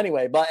want her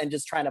anyway, and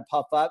just trying to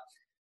puff up.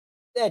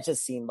 That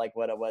just seemed like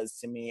what it was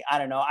to me. I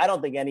don't know. I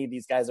don't think any of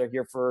these guys are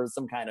here for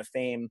some kind of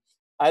fame.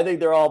 I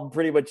think they're all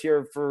pretty much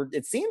here for,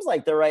 it seems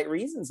like, the right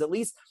reasons. At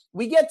least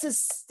we get to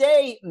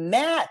stay.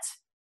 Matt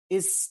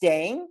is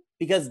staying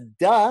because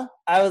I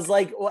was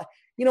like,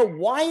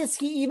 why is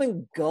he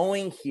even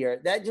going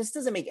here? That just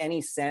doesn't make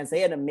any sense. They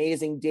had an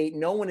amazing date.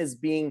 No one is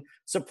being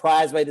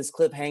surprised by this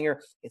cliffhanger.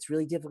 It's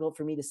really difficult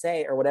for me to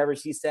say, or whatever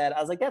she said. I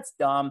was like, that's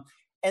dumb.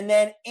 And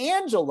then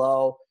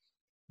Angelo,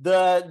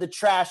 the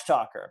trash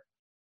talker,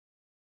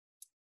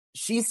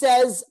 she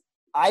says,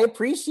 I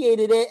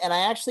appreciated it, and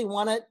I actually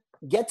want to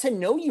get to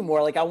know you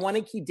more. Like, I want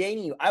to keep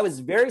dating you. I was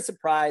very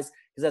surprised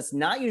because that's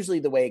not usually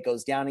the way it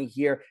goes down in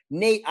here.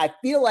 Nate, I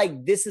feel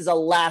like this is a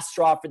last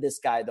straw for this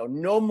guy, though.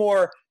 No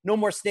more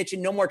snitching,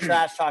 no more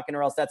trash talking,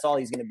 or else that's all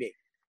he's going to be.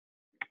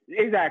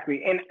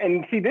 Exactly.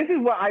 And see, this is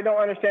what I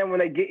don't understand when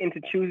they get into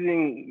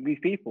choosing these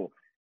people.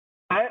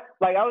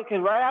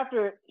 Because right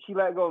after she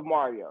let go of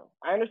Mario,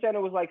 I understand it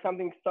was like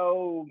something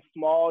so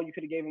small you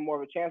could have gave him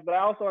more of a chance, but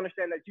I also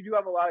understand that you do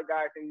have a lot of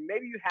guys, and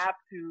maybe you have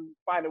to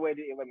find a way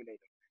to eliminate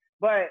them.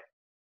 But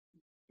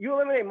you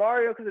eliminate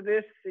Mario because of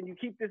this, and you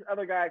keep this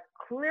other guy.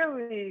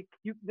 Clearly,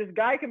 this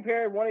guy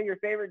compared one of your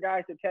favorite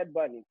guys to Ted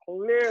Bundy.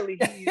 Clearly,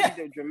 he's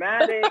either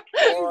dramatic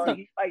or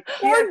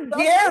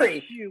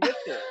Gary. With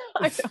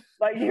it.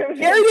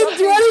 Gary didn't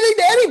do anything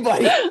to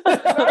anybody.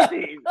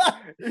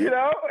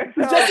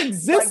 He's just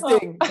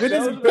existing with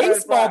his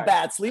baseball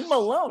bats. Leave him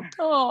alone.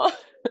 Oh.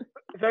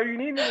 So you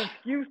need an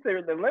excuse to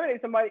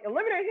eliminate somebody.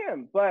 Eliminate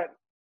him, but.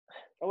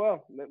 Oh,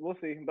 well, we'll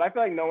see. But I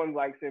feel like no one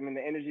likes him, and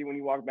the energy when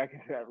you walk back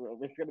into that room,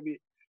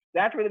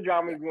 that's where the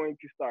drama is going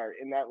to start,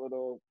 in that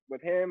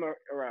with him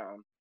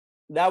around.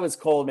 That was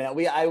cold, man.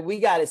 We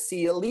got to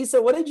see.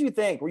 Lisa, what did you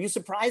think? Were you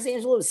surprised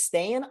Angela was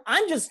staying?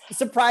 I'm just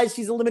surprised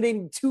she's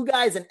eliminating 2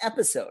 guys an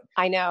episode.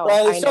 I know.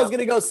 The show's going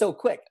to go so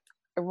quick.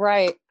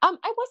 Right. I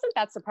wasn't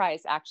that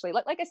surprised, actually.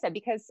 Like I said,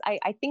 because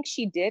I think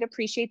she did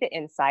appreciate the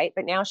insight,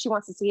 but now she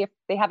wants to see if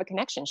they have a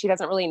connection. She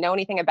doesn't really know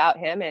anything about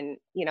him, and,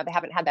 they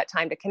haven't had that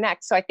time to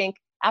connect. So I think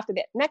after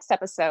the next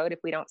episode, if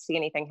we don't see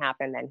anything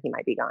happen, then he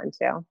might be gone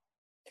too.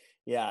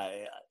 Yeah,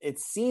 it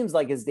seems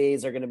like his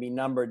days are going to be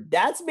numbered.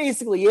 That's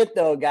basically it,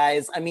 though,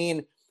 guys. I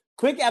mean,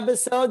 quick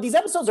episode. These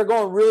episodes are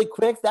going really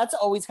quick. That's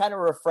always kind of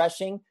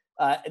refreshing.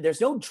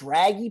 There's no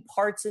draggy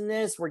parts in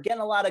this. We're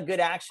getting a lot of good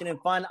action and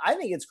fun. I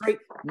think it's great.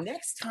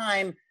 Next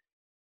time,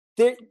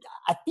 I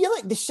feel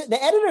like the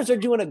editors are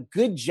doing a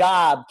good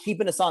job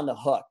keeping us on the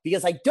hook,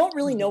 because I don't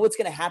really know what's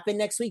going to happen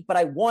next week, but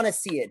I want to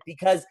see it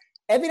because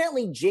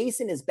evidently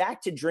Jason is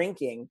back to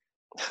drinking.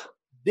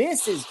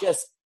 This is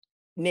just,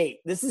 Nate,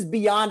 this is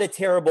beyond a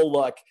terrible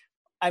look.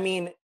 I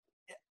mean,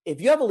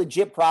 if you have a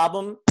legit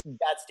problem,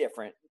 that's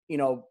different.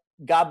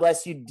 God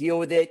bless you, deal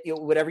with it.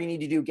 Whatever you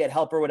need to do, get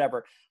help or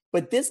whatever.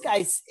 But this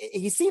guy,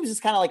 he seems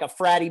just kind of like a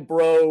fratty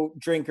bro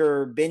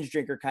drinker, binge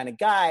drinker kind of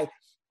guy.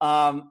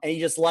 And he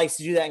just likes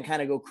to do that and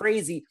kind of go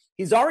crazy.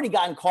 He's already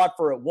gotten caught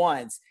for it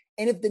once.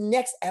 And if the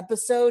next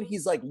episode,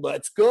 he's like,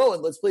 let's go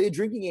and let's play a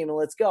drinking game and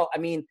let's go. I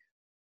mean,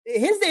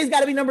 his day's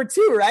got to be number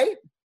 2, right?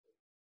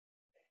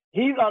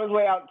 He's on his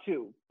way out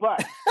too.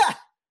 But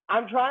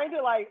I'm trying to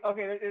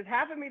okay, there's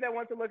half of me that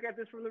wants to look at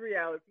this from the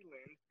reality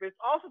lens. There's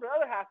also the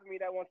other half of me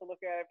that wants to look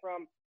at it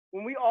from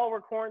when we all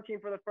were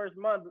quarantined for the first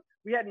month.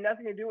 We had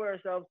nothing to do with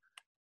ourselves.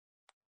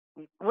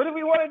 What do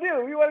we want to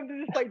do? We wanted to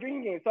just play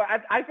drinking games. So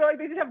I feel like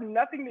they just have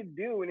nothing to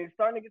do, and it's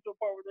starting to get to a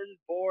point where they're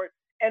just bored.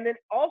 And then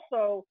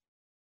also,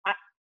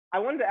 I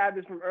wanted to add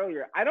this from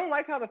earlier. I don't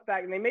like how the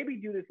fact, and they maybe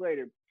do this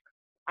later,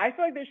 I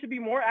feel like there should be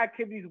more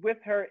activities with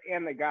her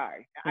and the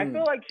guy. I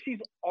feel like she's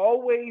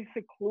always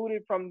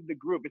secluded from the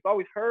group. It's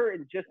always her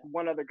and just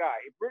one other guy.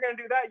 If we're going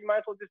to do that, you might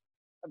as well just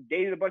have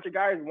dated a bunch of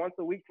guys once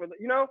a week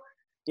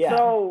Yeah.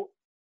 So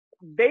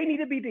they need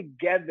to be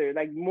together,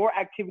 like more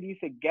activities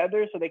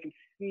together so they can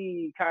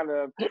see kind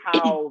of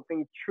how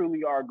things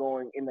truly are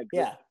going in the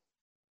group. Yeah.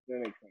 That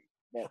makes sense.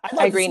 Yeah.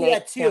 I agree, Nate.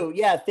 That too.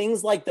 Yeah,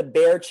 things like the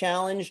bear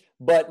challenge,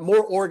 but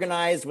more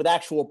organized with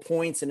actual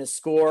points and a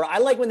score. I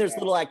like when there's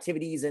little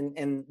activities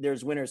and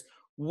there's winners.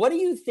 What do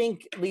you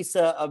think,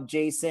 Lisa, of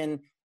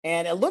Jason?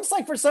 And it looks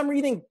like for some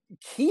reason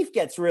Keith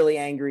gets really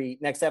angry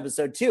next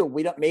episode too.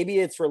 Maybe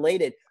it's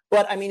related,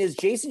 but I mean, is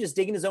Jason just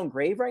digging his own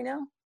grave right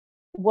now?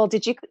 Well,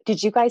 did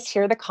you guys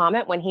hear the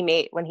comment when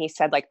he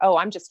said like, "Oh,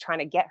 I'm just trying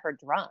to get her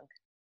drunk"?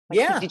 Like,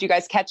 yeah. Did you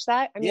guys catch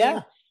that? I mean,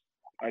 yeah,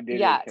 I did.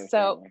 Yeah.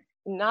 So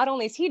not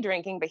only is he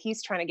drinking, but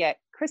he's trying to get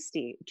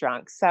Christy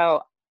drunk.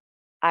 So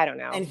I don't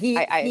know. And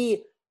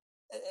he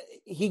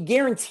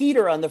guaranteed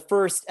her on the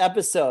first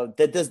episode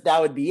that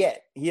would be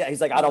it. He's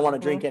like, I don't want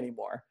to drink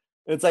anymore.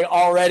 It's like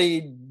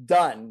already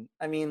done.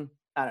 I mean,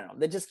 I don't know.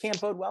 They just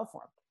can't bode well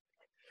for him.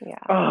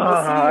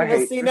 Yeah.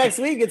 We'll see next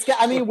week.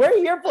 We're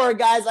here for it,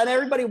 guys. I know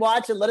everybody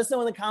watching. Let us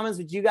know in the comments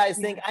what you guys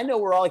think. I know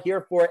we're all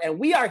here for it. And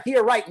we are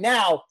here right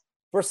now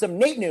for some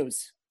Nate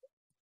news.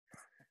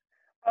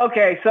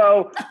 Okay,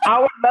 so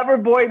our lover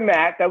boy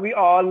Matt that we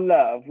all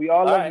love. We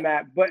all love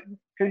Matt. But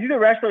since he's a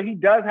wrestler, he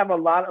does have a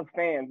lot of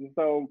fans. And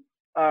so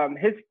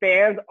his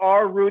fans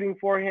are rooting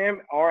for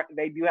him, or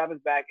they do have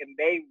his back, and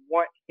they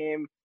want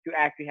him to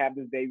actually have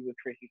this baby with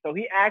Christy. So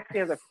he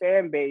actually has a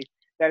fan base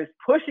that is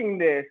pushing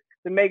this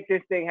to make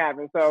this thing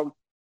happen. So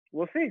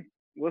we'll see.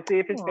 We'll see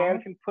if his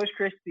fans can push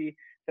Christy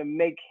to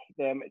make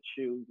them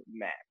choose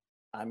Matt.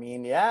 I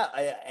mean,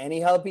 any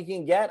help he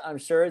can get, I'm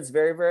sure it's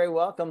very, very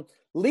welcome.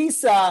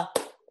 Lisa,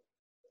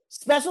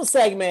 special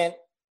segment.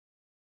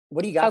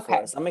 What do you got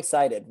for us? I'm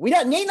excited. Nate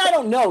and I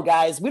don't know,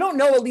 guys. We don't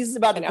know what Lisa's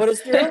about to put us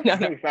through.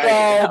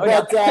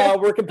 But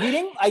we're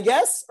competing, I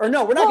guess. Or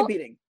no, we're not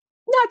competing.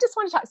 No, I just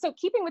want to talk. So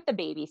keeping with the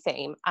baby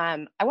theme,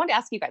 I wanted to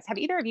ask you guys, have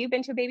either of you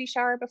been to a baby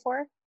shower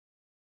before?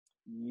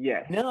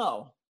 Yes.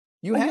 No.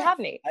 You have,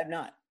 Nate? I've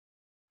not.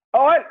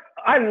 Oh,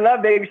 I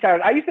love baby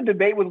showers. I used to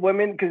debate with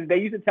women because they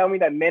used to tell me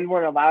that men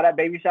weren't allowed at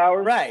baby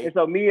showers. Right. And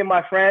so me and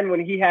my friend,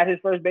 when he had his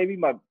first baby,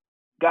 my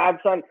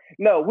godson,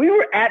 no, we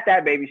were at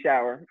that baby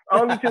shower.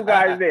 Only two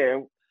guys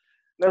there.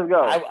 Let's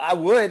go. I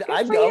would.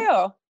 I'd go.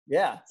 You.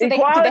 Yeah. So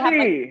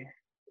Equality.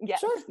 Yes,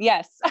 sure.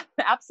 Yes,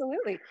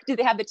 absolutely. Do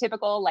they have the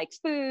typical like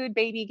food,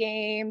 baby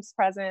games,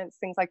 presents,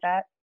 things like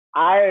that?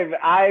 I've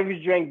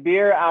drank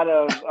beer out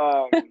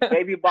of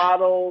baby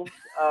bottles.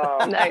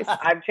 Nice.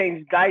 I've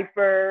changed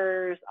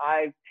diapers.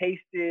 I've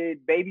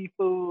tasted baby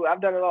food.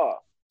 I've done it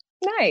all.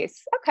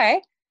 Nice.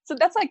 Okay. So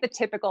that's like the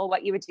typical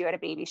what you would do at a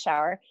baby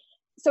shower.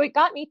 So it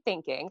got me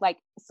thinking, like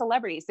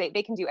celebrities,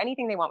 they can do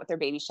anything they want with their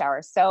baby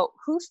shower. So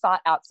who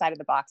thought outside of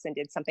the box and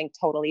did something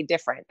totally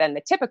different than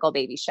the typical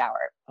baby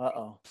shower?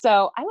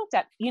 So I looked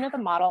up, the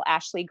model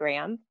Ashley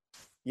Graham.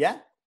 Yeah.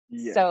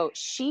 Yeah. So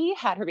she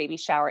had her baby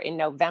shower in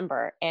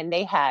November and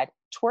they had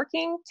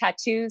twerking,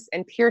 tattoos,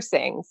 and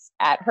piercings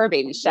at her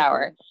baby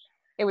shower.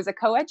 It was a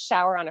co-ed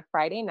shower on a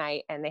Friday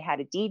night and they had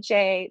a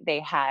DJ.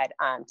 They had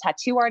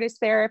tattoo artists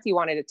there if you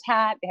wanted a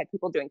tat. They had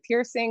people doing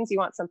piercings. You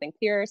want something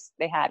pierced.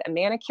 They had a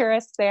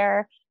manicurist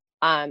there.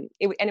 And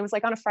it was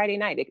like on a Friday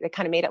night. It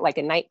kind of made it like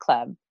a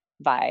nightclub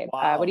vibe.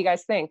 Wow. What do you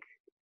guys think?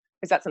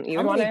 Is that something you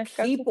would want to go to?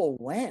 How many people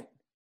went?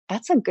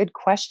 That's a good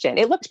question.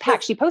 It looked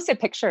packed. She posted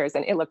pictures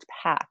and it looked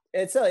packed.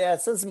 It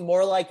says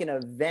more like an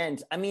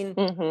event. I mean,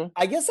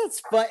 I guess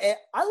that's fun.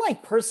 I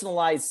like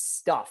personalized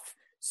stuff.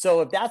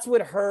 So if that's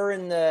what her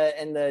and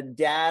the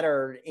dad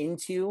are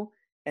into,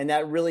 and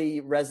that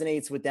really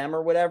resonates with them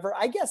or whatever,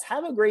 I guess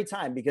have a great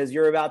time because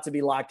you're about to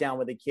be locked down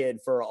with a kid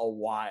for a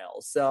while.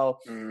 So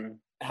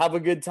have a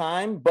good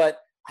time. But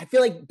I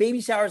feel like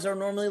baby showers are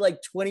normally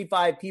like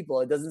 25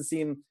 people. It doesn't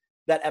seem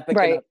that epic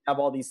enough to have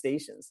all these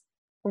stations.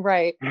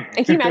 Right.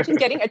 And can you imagine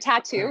getting a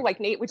tattoo?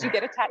 Like Nate, would you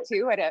get a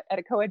tattoo at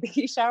a co-ed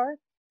baby shower?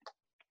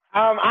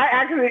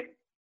 I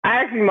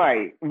actually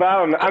might, but I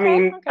don't know.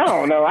 Okay, I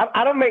don't know.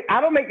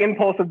 I don't make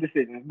impulsive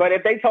decisions. But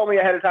if they told me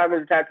ahead of time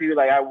there's a tattoo,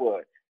 like I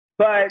would.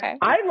 But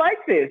I like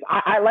this.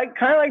 I like,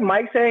 kind of like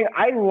Mike saying,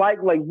 I like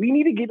we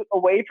need to get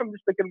away from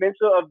just the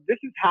conventional of this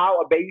is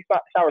how a baby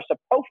shower is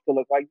supposed to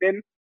look. Like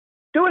then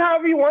do it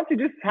however you want to.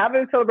 Just have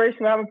a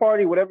celebration, have a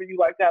party, whatever you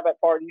like to have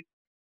at parties.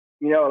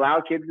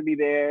 Allow kids to be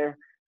there.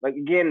 Like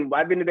again,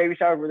 I've been to baby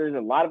showers where there's a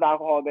lot of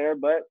alcohol there,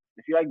 but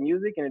if you like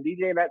music and a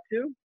DJ and that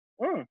too.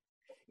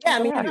 Yeah,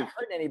 I mean, you're not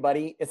hurting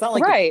anybody. It's not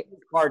like you're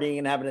partying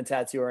and having a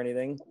tattoo or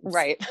anything.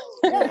 Right.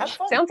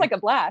 Sounds like a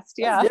blast.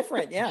 Yeah. It's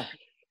different. Yeah.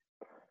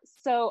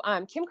 So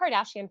Kim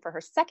Kardashian for her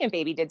second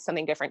baby did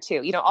something different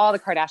too. All the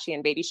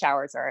Kardashian baby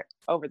showers are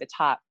over the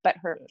top, but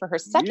for her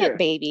second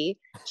baby,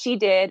 she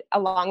did,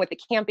 along with the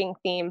camping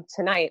theme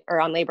tonight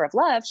or on Labor of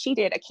Love, she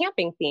did a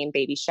camping theme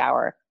baby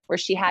shower where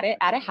she had it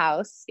at a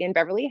house in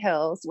Beverly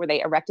Hills where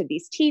they erected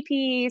these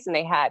teepees and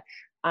they had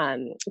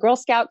Girl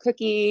Scout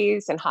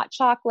cookies and hot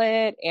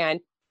chocolate and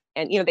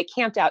they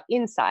camped out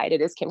inside.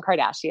 It is Kim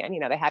Kardashian.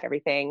 They had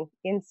everything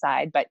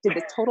inside, but did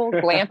this total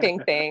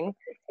glamping thing.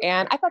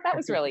 And I thought that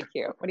was really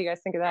cute. What do you guys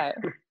think of that?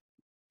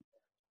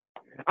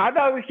 I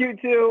thought it was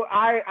cute too.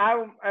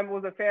 I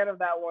was a fan of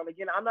that one.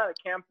 Again, I'm not a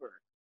camper,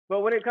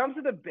 but when it comes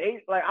to the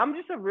baby, like I'm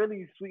just a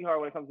really sweetheart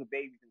when it comes to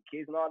babies and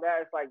kids and all that.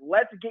 It's like,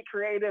 let's get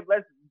creative.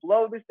 Let's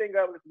blow this thing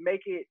up. Let's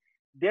make it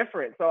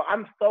different. So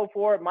I'm so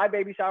for it. My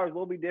baby showers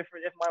will be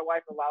different if my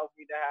wife allows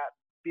me to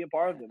be a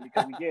part of them.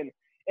 Because again,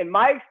 in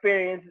my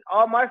experience,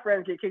 all my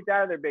friends get kicked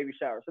out of their baby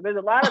shower. So there's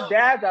a lot of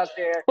dads out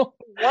there who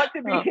want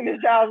to be in the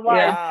child's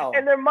life,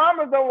 and their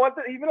mamas don't want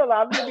to even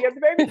allow them to be at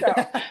the baby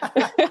shower.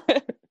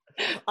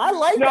 I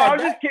like no, that. I'm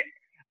just kidding.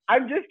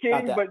 I'm just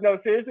kidding, but no,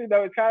 seriously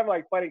though, it's kind of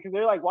like funny because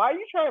they're like, "Why are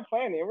you trying to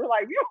plan it?" And we're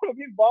like, "We want to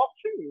be involved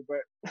too,"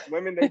 but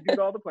women, they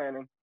do all the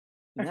planning.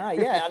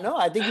 No,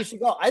 I think you should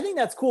go. I think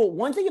that's cool.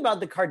 One thing about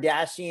the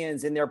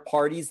Kardashians and their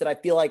parties that I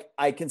feel like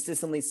I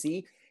consistently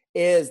see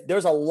is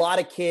there's a lot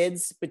of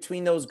kids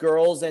between those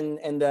girls and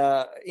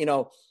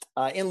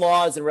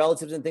in-laws and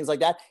relatives and things like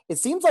that. It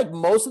seems like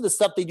most of the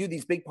stuff they do,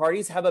 these big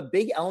parties, have a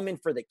bid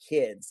element for the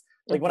kids.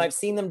 Like when I've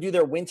seen them do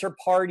their winter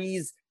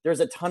parties, there's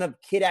a ton of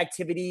kid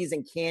activities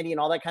and candy and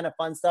all that kind of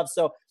fun stuff.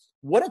 So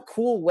what a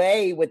cool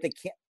way with the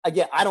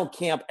again, I don't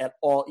camp at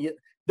all.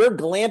 They're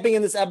glamping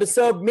in this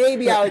episode.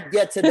 Maybe I would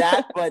get to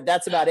that, but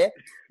that's about it.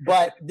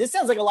 But this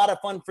sounds like a lot of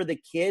fun for the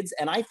kids.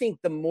 And I think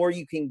the more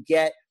you can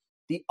get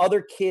the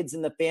other kids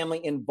in the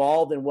family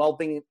involved in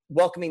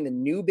welcoming the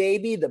new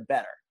baby, the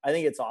better. I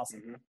think it's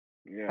awesome.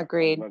 Mm-hmm. Yeah,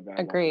 agreed.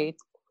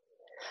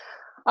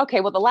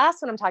 Okay, well, the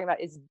last one I'm talking about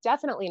is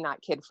definitely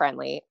not kid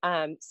friendly.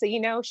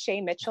 So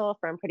Shay Mitchell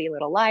from Pretty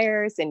Little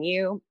Liars and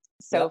You.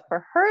 So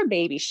for her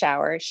baby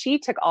shower, she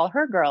took all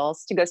her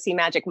girls to go see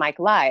Magic Mike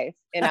live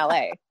in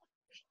LA.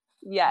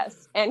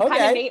 Yes. And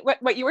kind of Nate,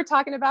 what you were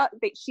talking about,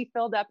 she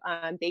filled up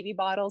baby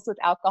bottles with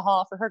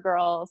alcohol for her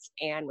girls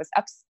and was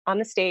up on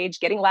the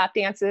stage getting lap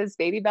dances,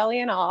 baby belly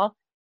and all.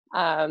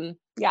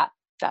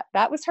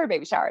 That was her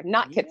baby shower,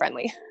 not kid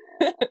friendly.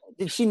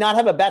 Did she not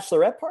have a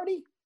bachelorette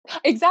party?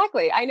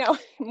 Exactly. I know.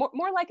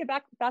 More like a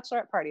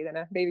bachelorette party than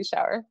a baby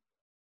shower.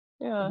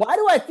 Yeah. Why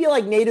do I feel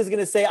like Nate is going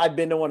to say I've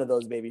been to one of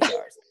those baby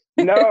showers?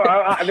 No,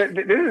 this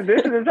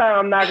is the time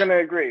I'm not going to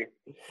agree.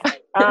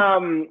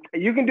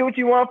 You can do what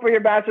you want for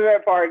your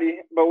bachelorette party,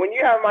 but when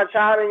you have my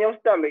child in your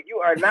stomach, you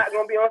are not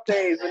going to be on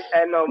stage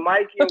and no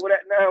Mikey and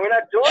whatever. No, we're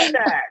not doing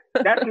that.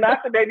 That's not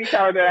the baby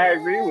shower that I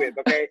agree with.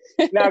 Okay,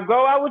 now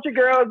go out with your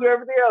girls, do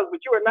everything else, but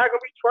you are not going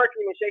to be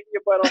twerking and shaking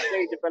your butt on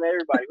stage in front of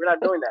everybody. We're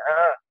not doing that.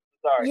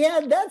 Sorry. Yeah,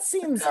 that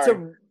seems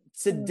to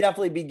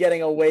definitely be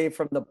getting away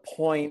from the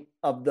point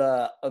of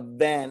the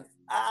event.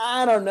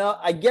 I don't know.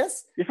 I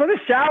guess you're supposed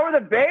to shower the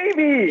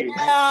baby.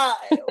 Yeah.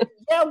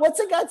 What's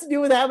it got to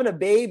do with having a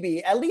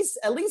baby? At least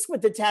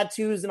with the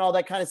tattoos and all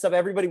that kind of stuff,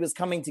 everybody was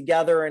coming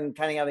together and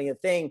kind of having a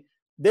thing.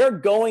 They're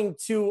going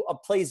to a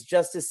place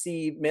just to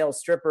see male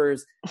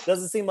strippers.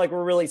 Doesn't seem like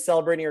we're really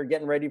celebrating or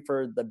getting ready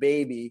for the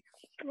baby.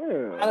 I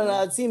don't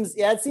know. It seems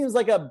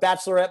like a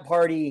bachelorette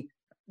party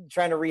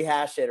trying to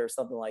rehash it or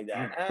something like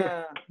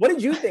that. What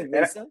did you think,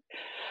 Lisa?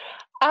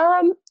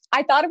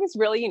 I thought it was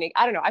really unique.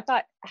 I don't know. I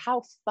thought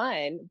how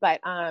fun,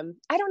 but I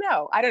don't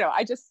know.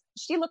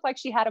 She looked like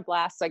she had a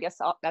blast. So I guess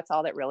that's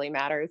all that really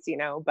matters,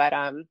 But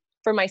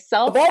for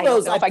myself, of all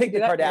those, I picked the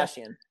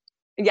Kardashian.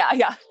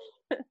 Yeah.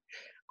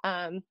 But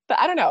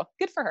I don't know.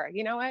 Good for her.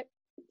 You know what?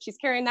 She's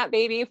carrying that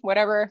baby,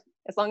 whatever.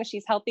 As long as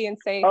she's healthy and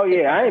safe. Oh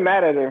yeah, I ain't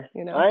mad at her.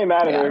 I ain't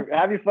mad at her.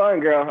 Have your fun,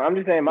 girl. I'm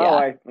just saying, my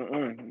wife.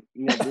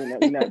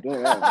 You're not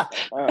doing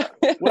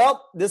that.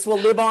 Well, this will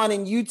live on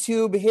in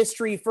YouTube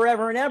history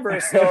forever and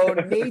ever. So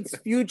Nate's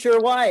future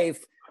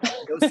wife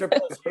goes to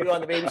you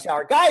on the baby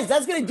shower, guys.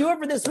 That's gonna do it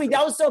for this week.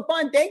 That was so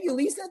fun. Thank you,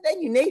 Lisa.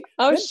 Thank you, Nate.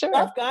 Oh, good sure,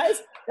 stuff,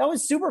 guys. That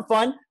was super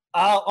fun.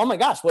 Oh my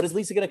gosh, what is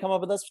Lisa going to come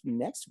up with us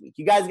next week?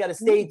 You guys got to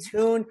stay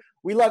tuned.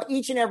 We love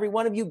each and every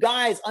one of you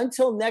guys.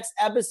 Until next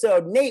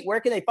episode, Nate, where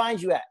can they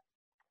find you at?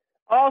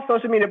 All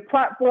social media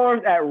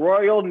platforms at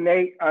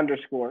RoyalNate_.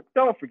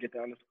 Don't forget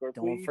the underscore,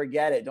 please.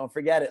 Don't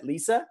forget it.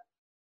 Lisa?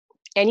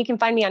 And you can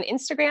find me on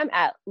Instagram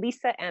at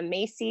Lisa M.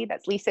 Macy.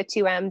 That's Lisa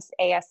 2 M's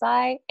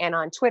ASI. And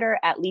on Twitter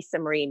at Lisa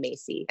Marie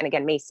Macy. And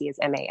again, Macy is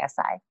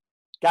MASI.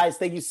 Guys,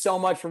 thank you so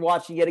much for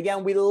watching yet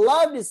again. We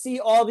love to see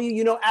all of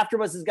you.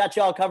 AfterBuzz has got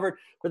you all covered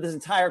for this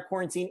entire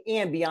quarantine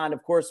and beyond,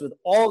 of course, with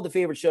all of the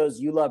favorite shows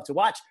you love to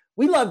watch.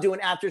 We love doing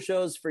after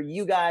shows for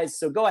you guys.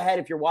 So go ahead,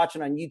 if you're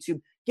watching on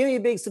YouTube, give me a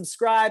big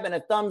subscribe and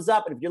a thumbs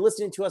up. And if you're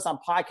listening to us on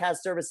podcast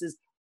services,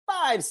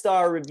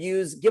 5-star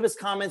reviews. Give us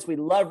comments. We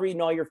love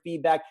reading all your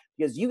feedback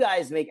because you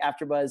guys make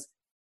AfterBuzz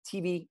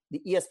TV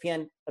the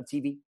ESPN of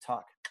TV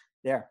talk.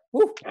 There.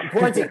 Woo,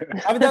 quarantine.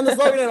 Haven't done this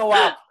slogan in a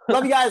while.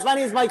 Love you guys. My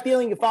name is Mike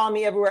Thieling. You follow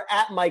me everywhere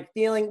at Mike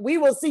Thieling. We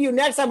will see you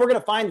next time. We're going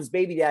to find this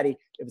baby daddy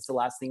if it's the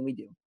last thing we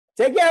do.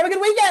 Take care. Have a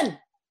good weekend.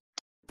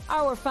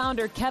 Our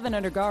founder, Kevin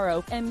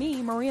Undergaro, and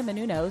me, Maria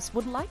Menounos,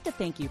 would like to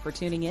thank you for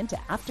tuning in to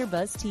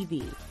AfterBuzz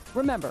TV.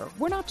 Remember,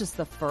 we're not just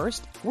the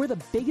first, we're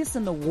the biggest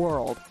in the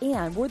world,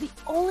 and we're the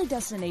only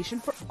destination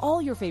for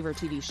all your favorite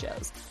TV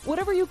shows.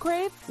 Whatever you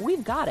crave,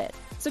 we've got it.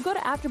 So go to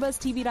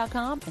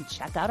AfterBuzzTV.com and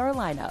check out our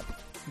lineup.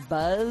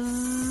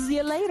 Buzz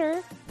you later.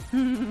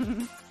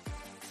 The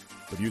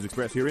views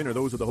expressed herein are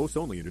those of the hosts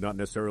only and do not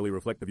necessarily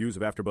reflect the views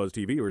of AfterBuzz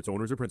TV or its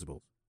owners or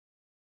principals.